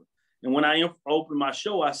diaspora. And when I open my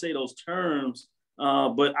show, I say those terms,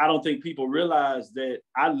 but I don't think people realize that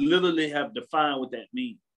I literally have defined what that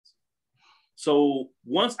means. So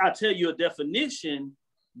once I tell you a definition,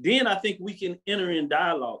 then I think we can enter in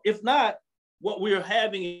dialogue. If not, what we're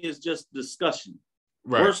having is just discussion.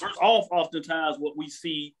 Right. Worse off, oftentimes, what we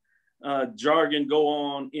see jargon go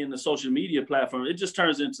on in the social media platform, it just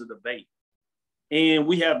turns into debate. And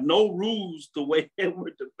we have no rules the way that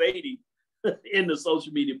we're debating in the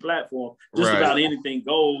social media platform. Just about anything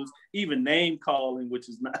goes, even name calling, which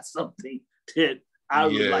is not something that I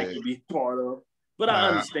would like to be part of. But I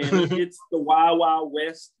understand it's the wild, wild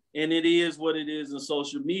west, and it is what it is in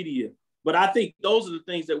social media. But I think those are the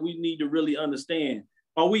things that we need to really understand.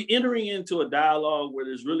 Are we entering into a dialogue where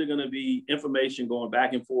there's really going to be information going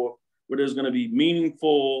back and forth, where there's going to be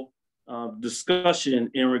meaningful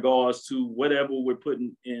discussion in regards to whatever we're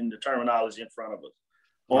putting in the terminology in front of us?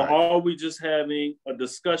 Or are we just having a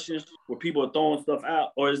discussion where people are throwing stuff out?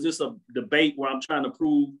 Or is this a debate where I'm trying to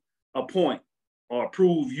prove a point or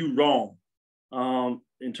prove you wrong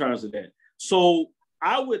in terms of that? So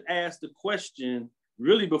I would ask the question,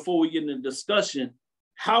 really, before we get into discussion,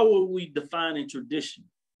 how are we defining tradition?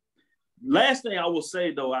 Last thing I will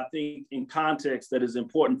say, though, I think in context that is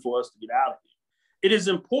important for us to get out of here. It is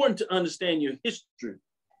important to understand your history,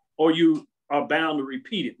 or you are bound to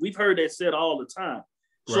repeat it. We've heard that said all the time.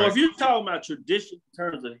 So if you're talking about tradition in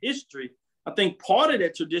terms of history, I think part of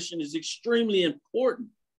that tradition is extremely important.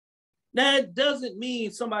 Now, it doesn't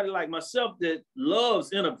mean somebody like myself that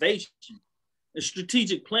loves innovation and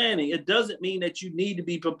strategic planning. It doesn't mean that you need to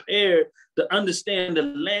be prepared to understand the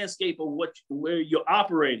landscape of where you're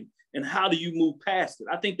operating and how do you move past it.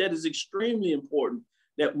 I think that is extremely important,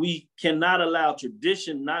 that we cannot allow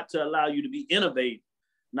tradition not to allow you to be innovative,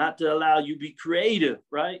 not to allow you to be creative,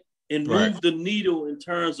 right? And move the needle in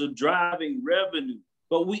terms of driving revenue.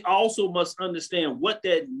 But we also must understand what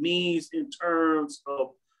that means in terms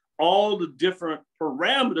of all the different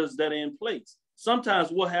parameters that are in place. Sometimes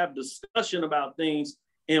we'll have discussion about things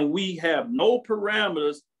and we have no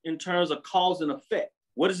parameters in terms of cause and effect.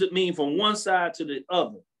 What does it mean from one side to the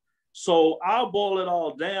other? So I'll boil it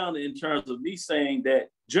all down in terms of me saying that,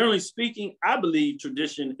 generally speaking, I believe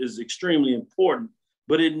tradition is extremely important,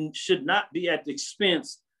 but it should not be at the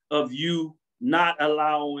expense of you not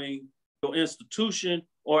allowing your institution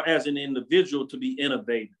or as an individual to be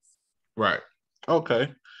innovative. Right.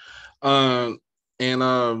 Okay. We're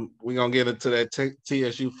gonna get into that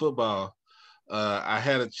TSU football. I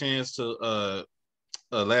had a chance to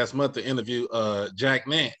last month to interview Jack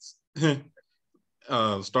Nance,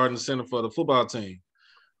 starting center for the football team,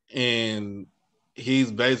 and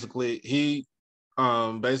he's basically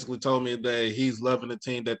told me that he's loving the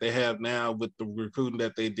team that they have now with the recruiting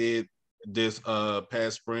that they did this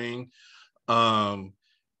past spring, and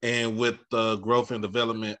with the growth and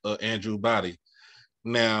development of Andrew Body.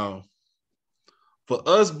 Now, for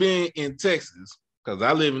us being in Texas, because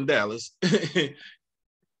I live in Dallas, there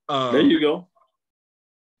you go.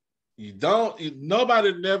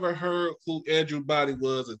 Nobody never heard who Andrew Body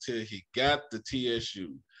was until he got to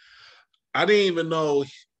TSU. I didn't even know,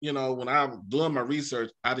 when I was doing my research,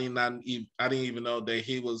 I didn't even know that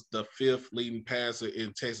he was the 5th leading passer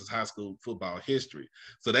in Texas high school football history.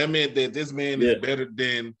 So that meant that this man is better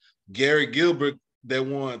than Gary Gilbert, that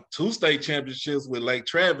won 2 state championships with Lake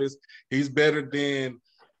Travis. He's better than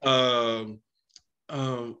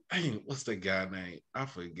what's that guy name? I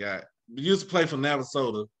forgot. He used to play for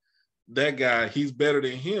Navasota. That guy, he's better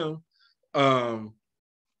than him.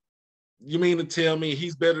 You mean to tell me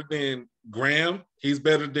he's better than Graham? He's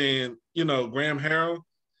better than, Graham Harrell?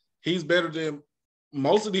 He's better than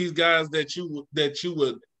most of these guys that you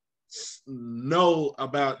would know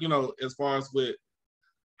about, as far as with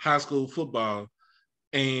high school football.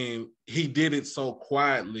 And he did it so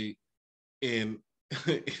quietly in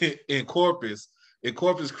Corpus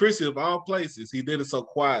Christi of all places. He did it so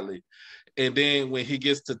quietly, and then when he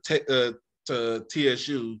gets to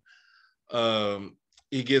TSU,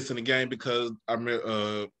 he gets in the game because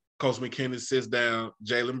Coach McKinney sits down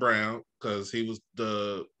Jaylen Brown because he was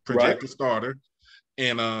the projected starter,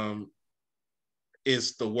 and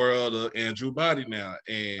it's the world of Andrew Body now.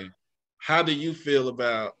 And how do you feel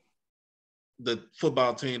about the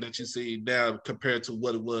football team that you see now compared to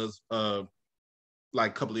what it was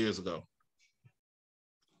like a couple of years ago?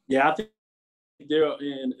 Yeah, I think they're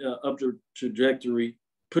in upward trajectory,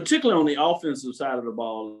 particularly on the offensive side of the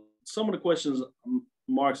ball. Some of the questions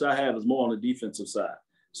marks I have is more on the defensive side.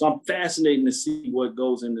 So I'm fascinated to see what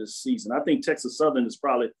goes in this season. I think Texas Southern is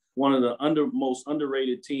probably one of the most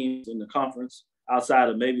underrated teams in the conference, outside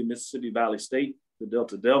of maybe Mississippi Valley State, the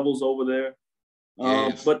Delta Devils over there.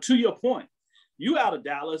 Yes. But to your point, you out of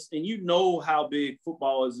Dallas and you know how big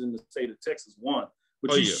football is in the state of Texas, one,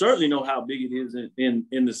 but you certainly know how big it is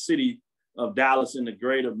in the city of Dallas, in the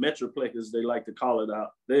greater metroplex, as they like to call it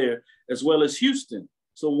out there, as well as Houston.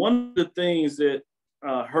 So one of the things that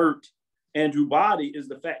hurt Andrew Body is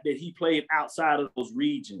the fact that he played outside of those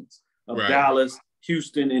regions of Dallas,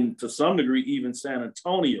 Houston, and to some degree, even San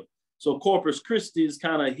Antonio. So Corpus Christi is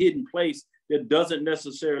kind of a hidden place that doesn't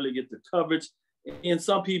necessarily get the coverage. And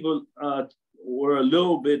some people were a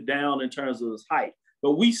little bit down in terms of his height.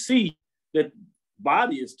 But we see that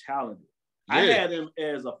Body is talented. Yeah. I had him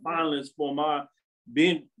as a finalist for my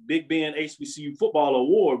Big Ben HBCU Football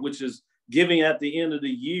Award, which is giving at the end of the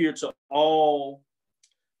year to all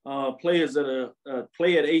players that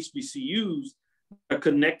play at HBCUs are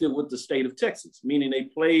connected with the state of Texas, meaning they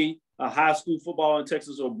play a high school football in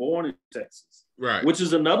Texas or born in Texas. Right. Which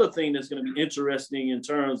is another thing that's going to be interesting in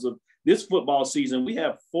terms of this football season. We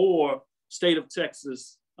have 4 state of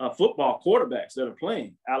Texas football quarterbacks that are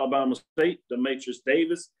playing. Alabama State, Demetrius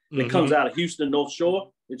Davis, that comes out of Houston North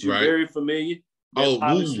Shore, that you're very familiar. that Oh,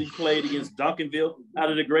 obviously ooh. played against Duncanville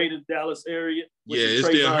out of the greater Dallas area, which Yeah, is it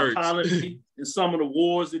still Trayvon hurts. Connolly, and some of the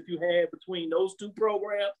wars that you had between those two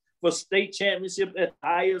programs for state championship at the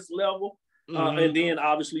highest level. And then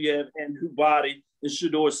obviously you have Andrew Body and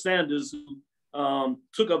Shador Sanders, who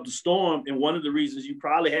took up the storm. And one of the reasons you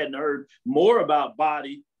probably hadn't heard more about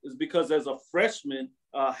Body is because as a freshman,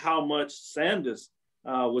 how much Sanders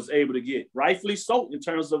was able to get, rightfully so, in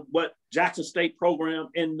terms of what Jackson State program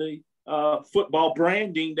and the football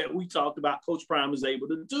branding that we talked about, Coach Prime is able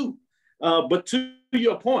to do. But to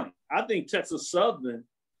your point, I think Texas Southern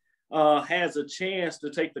has a chance to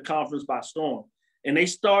take the conference by storm. And they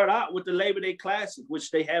start out with the Labor Day Classic,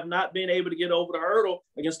 which they have not been able to get over the hurdle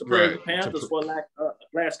against the Prairie Panthers for the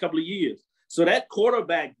last couple of years. So that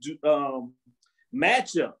quarterback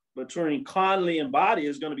matchup between Conley and Body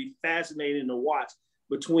is going to be fascinating to watch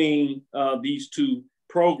between these two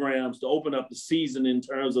programs to open up the season in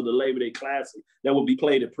terms of the Labor Day Classic that will be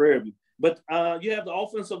played at Prairie View. But you have the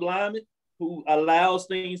offensive lineman who allows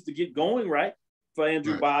things to get going right for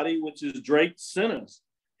Andrew Body, which is Drake Centers.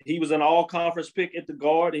 He was an all-conference pick at the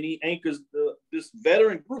guard, and he anchors this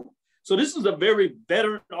veteran group. So this is a very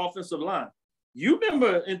veteran offensive line. You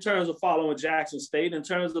remember in terms of following Jackson State, in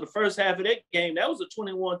terms of the first half of that game, that was a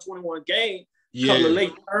 21-21 game. A couple of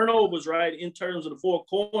late turnovers, right, in terms of the fourth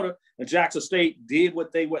quarter. And Jackson State did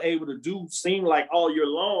what they were able to do, seemed like all year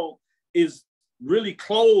long, is really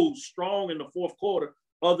close strong in the fourth quarter,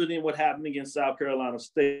 other than what happened against South Carolina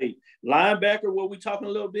State. Linebacker, what we're talking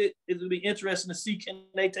a little bit, it'll be interesting to see, can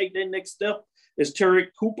they take their next step? Is Tariq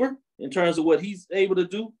Cooper in terms of what he's able to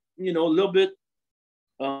do, you know, a little bit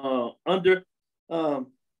under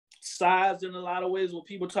sized in a lot of ways, what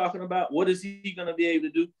people are talking about. What is he going to be able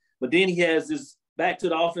to do? But then he has this, back to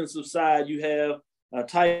the offensive side, you have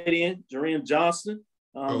tight end, Jaren Johnson.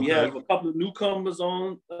 You have a couple of newcomers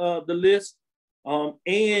on the list.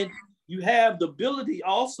 And you have the ability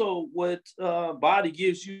also, what Body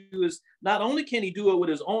gives you is not only can he do it with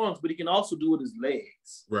his arms, but he can also do it with his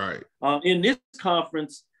legs. Right. In this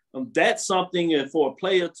conference, that's something for a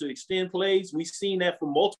player to extend plays. We've seen that for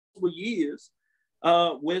multiple years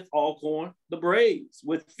with Alcorn, the Braves,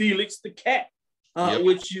 with Felix the Cat,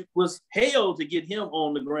 which was hell to get him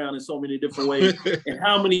on the ground in so many different ways, and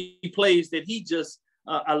how many plays that he just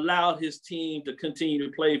allowed his team to continue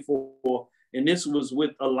to play for. And this was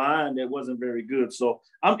with a line that wasn't very good. So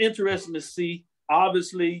I'm interested to see.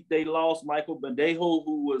 Obviously, they lost Michael Bandejo,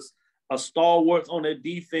 who was a stalwart on their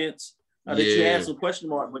defense that you had some question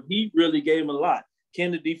mark, but he really gave him a lot.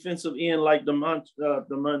 Can the defensive end like the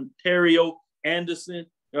Montario Anderson,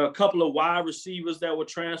 a couple of wide receivers that were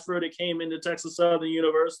transferred that came into Texas Southern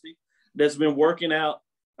University that's been working out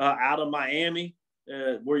of Miami,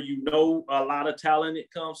 where you know a lot of talent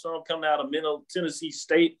it comes from, coming out of Middle Tennessee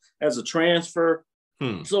State as a transfer.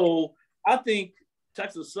 So I think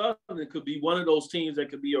Texas Southern could be one of those teams that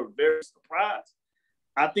could be a very surprise.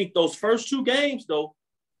 I think those first two games, though,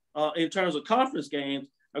 in terms of conference games,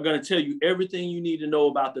 are going to tell you everything you need to know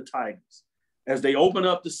about the Tigers. As they open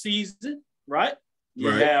up the season, right? You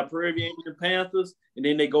have Prairie View and the Panthers, and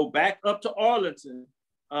then they go back up to Arlington,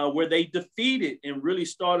 where they defeated and really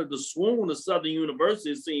started the swoon of Southern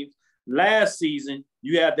University, it seems, last season.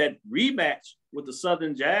 You have that rematch with the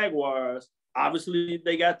Southern Jaguars. Obviously,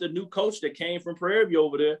 they got the new coach that came from Prairie View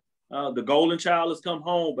over there. The Golden Child has come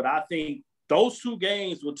home, but I think those two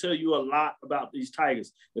games will tell you a lot about these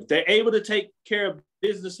Tigers. If they're able to take care of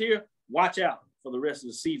business here, watch out for the rest of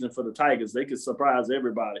the season for the Tigers. They could surprise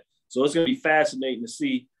everybody. So it's going to be fascinating to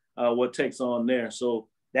see what takes on there. So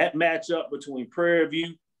that matchup between Prairie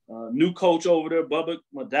View, new coach over there, Bubba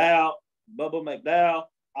McDowell,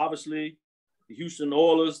 obviously the Houston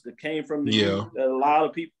Oilers that came from the youth, that a lot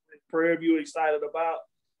of people in Prairie View are excited about.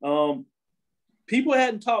 People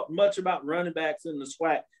hadn't talked much about running backs in the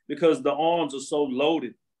SWAC because the arms are so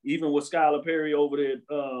loaded. Even with Skylar Perry over there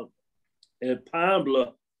at Pine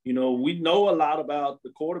Bluff, you know, we know a lot about the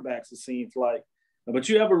quarterbacks, it seems like. But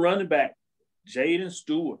you have a running back, Jaden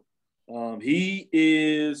Stewart. He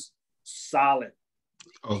is solid.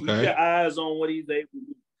 Keep your eyes on what he's able to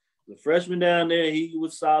do. The freshman down there, he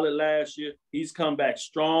was solid last year. He's come back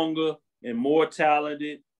stronger and more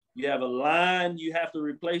talented. You have a line, you have to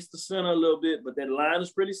replace the center a little bit, but that line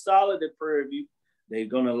is pretty solid at Prairie View. They're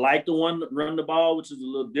going to like the one that run the ball, which is a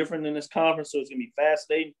little different in this conference, so it's going to be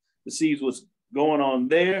fascinating to see what's going on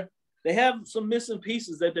there. They have some missing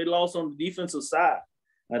pieces that they lost on the defensive side.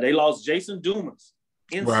 They lost Jason Dumas.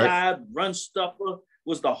 Inside run stuffer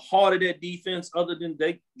was the heart of that defense, other than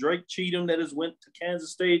Drake Cheatham that has went to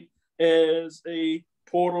Kansas State as a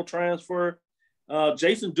portal transfer.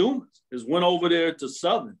 Jason Dumas has went over there to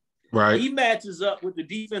Southern. Right. He matches up with the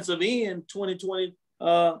defensive end 2020,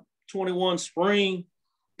 21 spring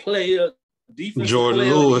player, defensive Jordan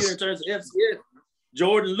player of the year Lewis. in terms of FCS.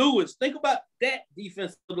 Jordan Lewis. Think about that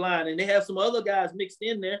defensive line. And they have some other guys mixed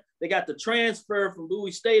in there. They got the transfer from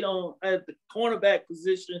Bowie State on at the cornerback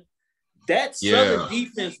position. That Southern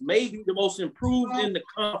defense may be the most improved in the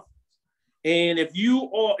conference. And if you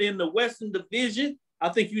are in the Western Division, I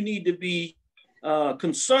think you need to be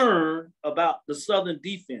concerned about the Southern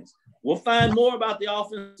defense. We'll find more about the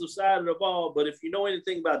offensive side of the ball, but if you know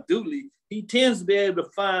anything about Dooley, he tends to be able to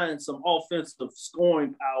find some offensive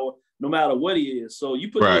scoring power no matter what he is. So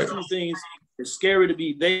you put those two things, it's scary to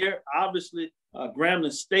be there. Obviously,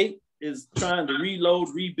 Grambling State is trying to reload,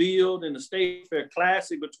 rebuild in the State Fair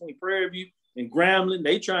Classic between Prairie View and Grambling.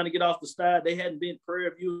 They trying to get off the side. They hadn't been Prairie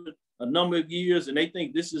View a number of years, and they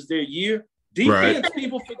think this is their year. Defense,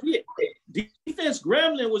 people forget. Defense,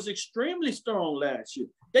 Grambling was extremely strong last year.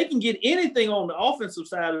 They can get anything on the offensive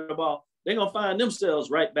side of the ball. They're going to find themselves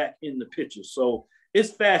right back in the picture. So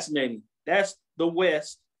it's fascinating. That's the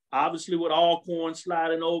West. Obviously, with Alcorn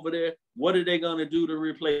sliding over there, what are they going to do to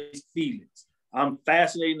replace Felix? I'm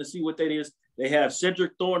fascinated to see what that is. They have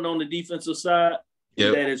Cedric Thornton on the defensive side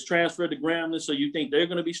that has transferred to Grambling, so you think they're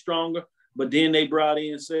going to be stronger. But then they brought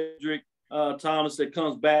in Cedric Thomas that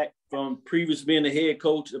comes back from previous being the head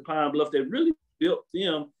coach at Pine Bluff that really built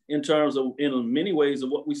them in terms of, in many ways, of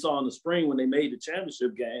what we saw in the spring when they made the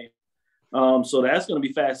championship game. So that's going to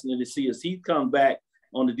be fascinating to see as he comes back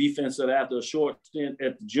on the defense side after a short stint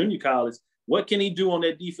at the junior college. What can he do on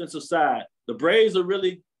that defensive side? The Braves are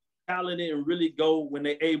really talented and really go when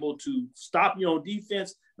they're able to stop you on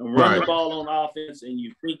defense and run the ball on offense, and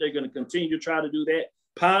you think they're going to continue to try to do that.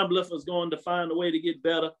 Pine Bluff is going to find a way to get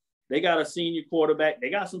better. They got a senior quarterback. They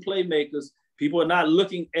got some playmakers. People are not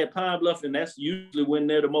looking at Pine Bluff, and that's usually when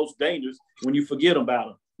they're the most dangerous, when you forget about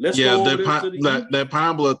them. Let's go over that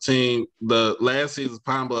Pine Bluff team, the last season's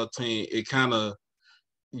Pine Bluff team, it kind of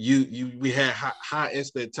we had high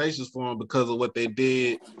expectations for them because of what they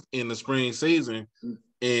did in the spring season,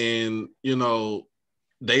 and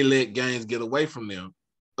they let games get away from them.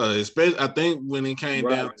 Especially, I think when it came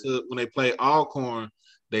down to when they played Alcorn,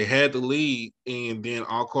 they had the lead, and then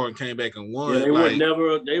Alcorn came back and won. Yeah, they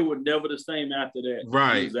were never the same after that.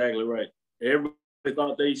 Right, exactly right. Everybody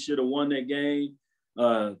thought they should have won that game.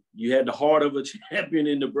 You had the heart of a champion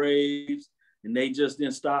in the Braves, and they just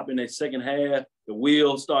didn't stop in that second half. The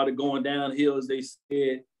wheels started going downhill, as they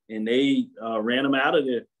said, and they ran them out of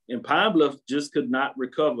there. And Pine Bluff just could not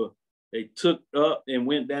recover. They took up and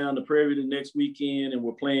went down to Prairie View the next weekend and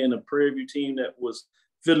were playing a Prairie View team that was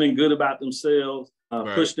feeling good about themselves,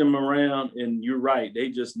 pushed them around, and you're right, they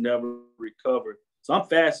just never recovered. So I'm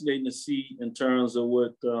fascinated to see in terms of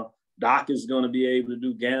what Doc is going to be able to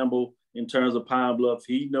do, Gamble, in terms of Pine Bluff.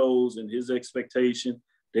 He knows, and his expectation,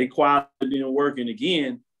 they quietly didn't work. And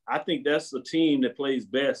again, I think that's the team that plays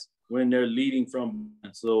best when they're leading from.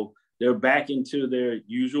 So they're back into their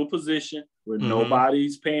usual position where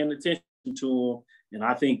nobody's paying attention to them. And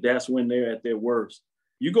I think that's when they're at their worst.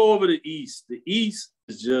 You go over the East. The East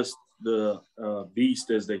is just the beast,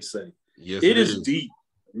 as they say. Yes, it is deep.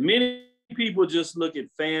 Many people just look at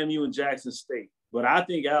FAMU and Jackson State, but I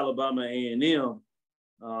think Alabama A&M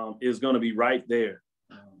is going to be right there.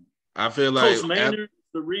 I feel like Coach Maynard,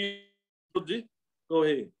 the real. Go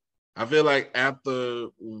ahead. I feel like after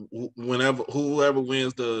whoever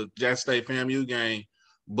wins the Jackson State FAMU game,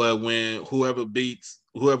 but when whoever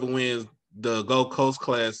wins the Gold Coast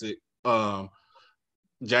Classic,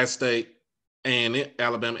 Jackson State and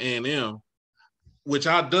Alabama A&M, which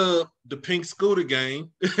I dub the Pink Scooter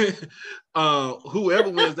game. Whoever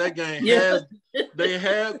wins that game have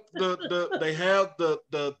the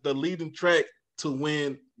leading track to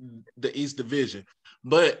win the East Division.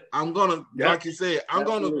 But I'm gonna, like you said, I'm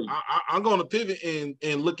gonna pivot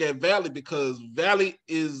and look at Valley, because Valley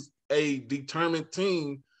is a determined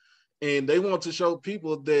team, and they want to show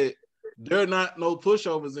people that they're not no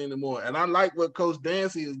pushovers anymore. And I like what Coach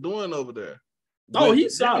Dancy is doing over there. Oh,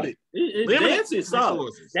 he's solid. Dancy is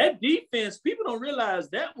solid. That defense, people don't realize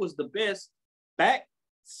that was the best back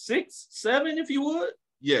 6, 7, if you would.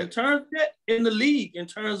 Yeah. In terms of that, in the league, in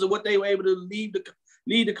terms of what they were able to lead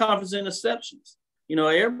the conference interceptions.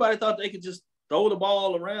 Everybody thought they could just throw the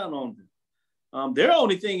ball around on them. Their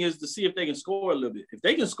only thing is to see if they can score a little bit. If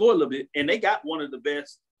they can score a little bit, and they got one of the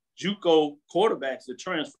best JUCO quarterbacks that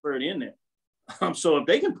transferred in there. So if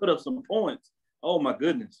they can put up some points, oh my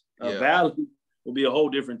goodness, Valley will be a whole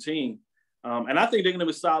different team. And I think they're going to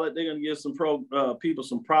be solid. They're going to give some people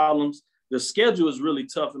some problems. The schedule is really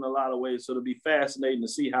tough in a lot of ways, so it'll be fascinating to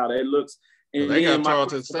see how that looks. And And they got then my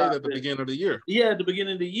Tarleton question State about at the beginning of the year. Yeah, at the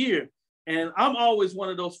beginning of the year. And I'm always one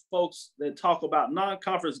of those folks that talk about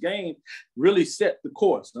non-conference games really set the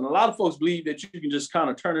course. And a lot of folks believe that you can just kind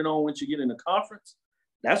of turn it on once you get in the conference.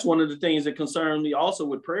 That's one of the things that concern me also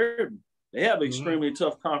with Prairie View. They have an extremely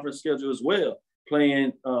tough conference schedule as well,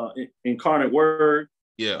 playing Incarnate Word,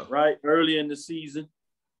 right, early in the season.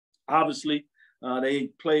 Obviously,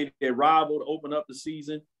 they played their rival to open up the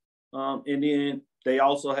season. And then they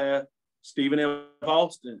also have Stephen F.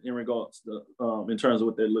 Austin in regards to, in terms of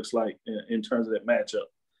what that looks like in terms of that matchup.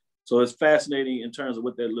 So it's fascinating in terms of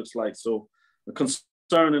what that looks like. So a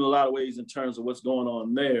concern in a lot of ways in terms of what's going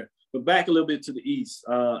on there. But back a little bit to the East,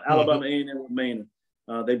 Alabama A&M with Maynard.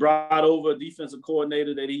 They brought over a defensive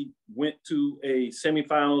coordinator that he went to a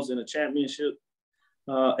semifinals and a championship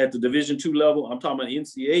at the Division II level. I'm talking about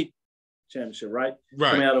NCAA championship, right?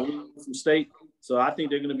 Coming out of Wilson State. So I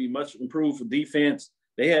think they're going to be much improved for defense.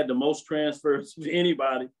 They had the most transfers of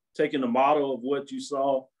anybody, taking the model of what you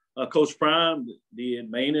saw Coach Prime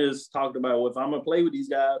did. Maynard has talked about, well, if I'm going to play with these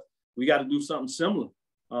guys, we got to do something similar.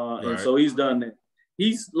 And so he's done that.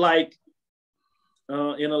 He's like,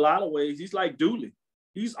 in a lot of ways, he's like Dooley.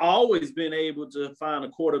 He's always been able to find a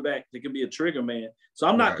quarterback that can be a trigger man. So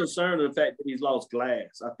I'm not concerned with the fact that he's lost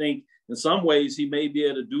Glass. I think in some ways he may be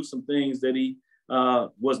able to do some things that he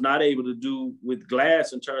was not able to do with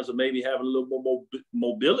Glass in terms of maybe having a little more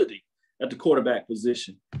mobility at the quarterback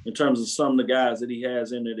position in terms of some of the guys that he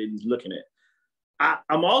has in there that he's looking at.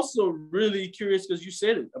 I'm also really curious because you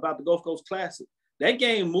said it about the Gulf Coast Classic. That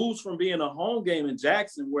game moves from being a home game in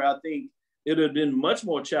Jackson, where I think it would have been much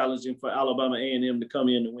more challenging for Alabama A&M to come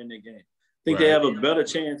in and win that game. I think they have a better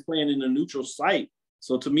chance playing in a neutral site.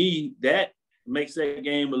 So to me, that makes that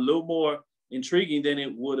game a little more intriguing than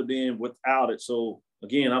it would have been without it. So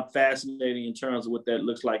again, I'm fascinated in terms of what that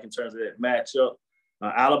looks like in terms of that matchup.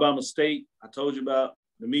 Alabama State, I told you about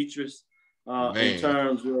Demetrius in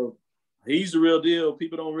terms of he's the real deal.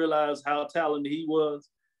 People don't realize how talented he was.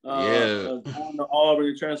 On the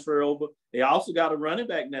Auburn transfer over. They also got a running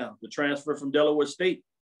back now, the transfer from Delaware State.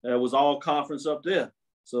 That was all conference up there.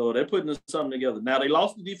 So they're putting something together. Now they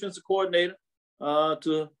lost the defensive coordinator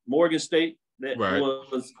to Morgan State that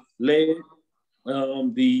was led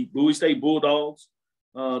the Bowie State Bulldogs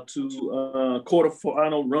to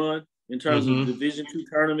quarterfinal run in terms of Division II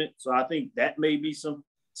tournament. So I think that may be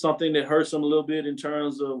something that hurts them a little bit in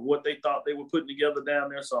terms of what they thought they were putting together down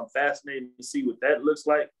there. So I'm fascinated to see what that looks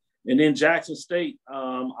like. And then Jackson State,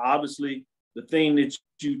 obviously, the thing that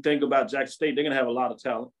you think about Jackson State, they're going to have a lot of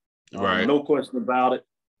talent. No question about it.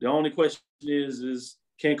 The only question is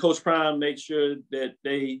can Coach Prime make sure that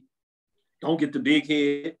they don't get the big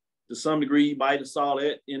head? To some degree, you might have saw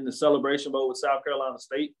that in the Celebration Bowl with South Carolina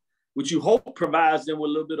State, which you hope provides them with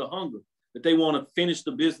a little bit of hunger, that they want to finish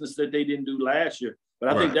the business that they didn't do last year. But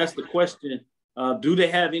I think that's the question. Do they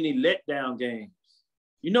have any letdown games?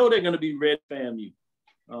 You know they're going to be ready, FAMU,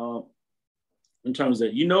 in terms of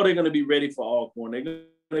that. You know they're going to be ready for Alcorn. They're going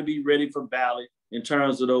to be ready for Valley in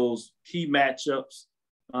terms of those key matchups.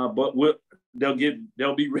 But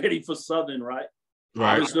they'll be ready for Southern, right?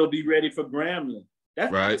 Obviously, they'll be ready for Grambling.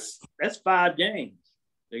 That's 5 games.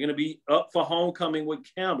 They're going to be up for homecoming with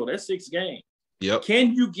Campbell. That's 6 games.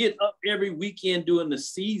 Can you get up every weekend during the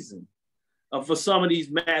season for some of these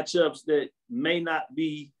matchups that may not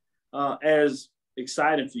be as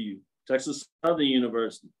exciting for you? Texas Southern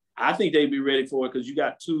University. I think they'd be ready for it because you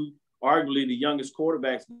got 2, arguably the youngest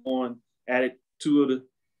quarterbacks going at it, 2 of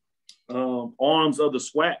the arms of the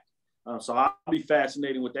SWAC. So I'll be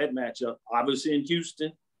fascinated with that matchup. Obviously in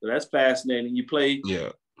Houston, so that's fascinating. You play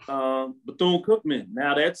Bethune-Cookman.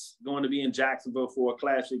 Now that's going to be in Jacksonville for a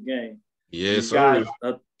classic game. Yes, you got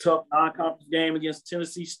a tough non-conference game against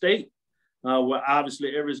Tennessee State, where obviously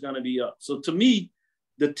everybody's going to be up. So to me,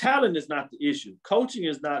 the talent is not the issue. Coaching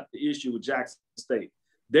is not the issue with Jackson State.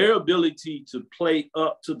 Their ability to play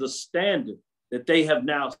up to the standard that they have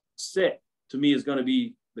now set, to me, is going to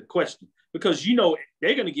be the question. Because, you know,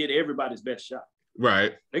 they're going to get everybody's best shot.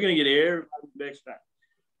 Right. They're going to get everybody's best shot.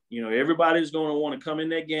 You know, everybody's going to want to come in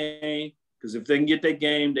that game because if they can get that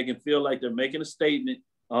game, they can feel like they're making a statement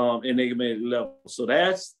and they can make a level. So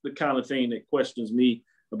that's the kind of thing that questions me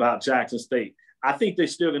about Jackson State. I think they're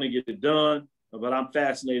still going to get it done, but I'm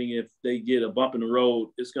fascinated if they get a bump in the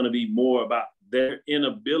road. It's going to be more about their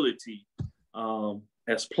inability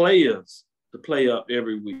as players to play up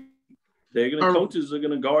every week. Coaches are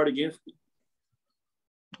going to guard against it.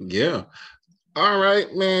 Yeah. All right,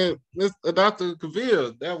 man. Dr.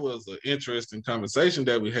 Cavil, that was an interesting conversation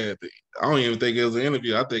that we had. I don't even think it was an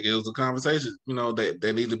interview. I think it was a conversation, you know, that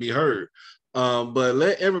needed to be heard. But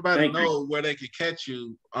let everybody Thank know you. where they can catch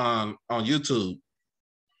you on YouTube.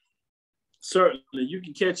 Certainly. You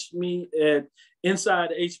can catch me at Inside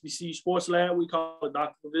the HBCU Sports Lab. We call it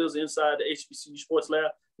Dr. Cavil's Inside the HBCU Sports Lab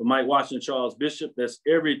with Mike Washington, Charles Bishop. That's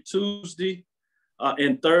every Tuesday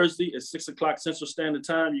and Thursday at 6 o'clock Central Standard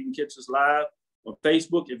Time. You can catch us live on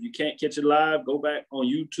Facebook. If you can't catch it live, go back on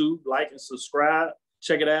YouTube, like and subscribe.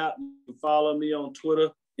 Check it out. You can follow me on Twitter,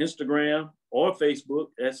 Instagram, or Facebook.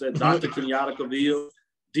 That's at Dr. Kenyatta Cavil,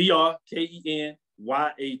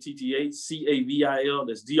 DrKenyattaCavil.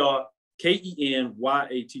 That's DrKenyattaCavil.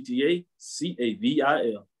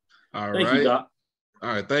 All Thank you, right. Doc. All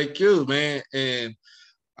right. Thank you, man. And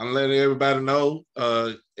I'm letting everybody know.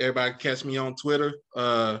 Everybody catch me on Twitter,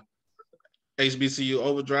 HBCU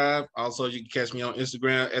Overdrive. Also, you can catch me on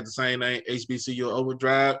Instagram at the same name, HBCU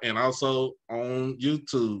Overdrive, and also on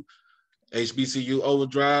YouTube, HBCU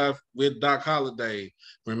Overdrive with Doc Holliday.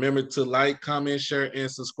 Remember to like, comment, share,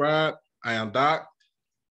 and subscribe. I am Doc.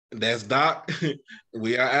 That's Doc.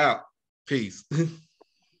 We are out. Peace.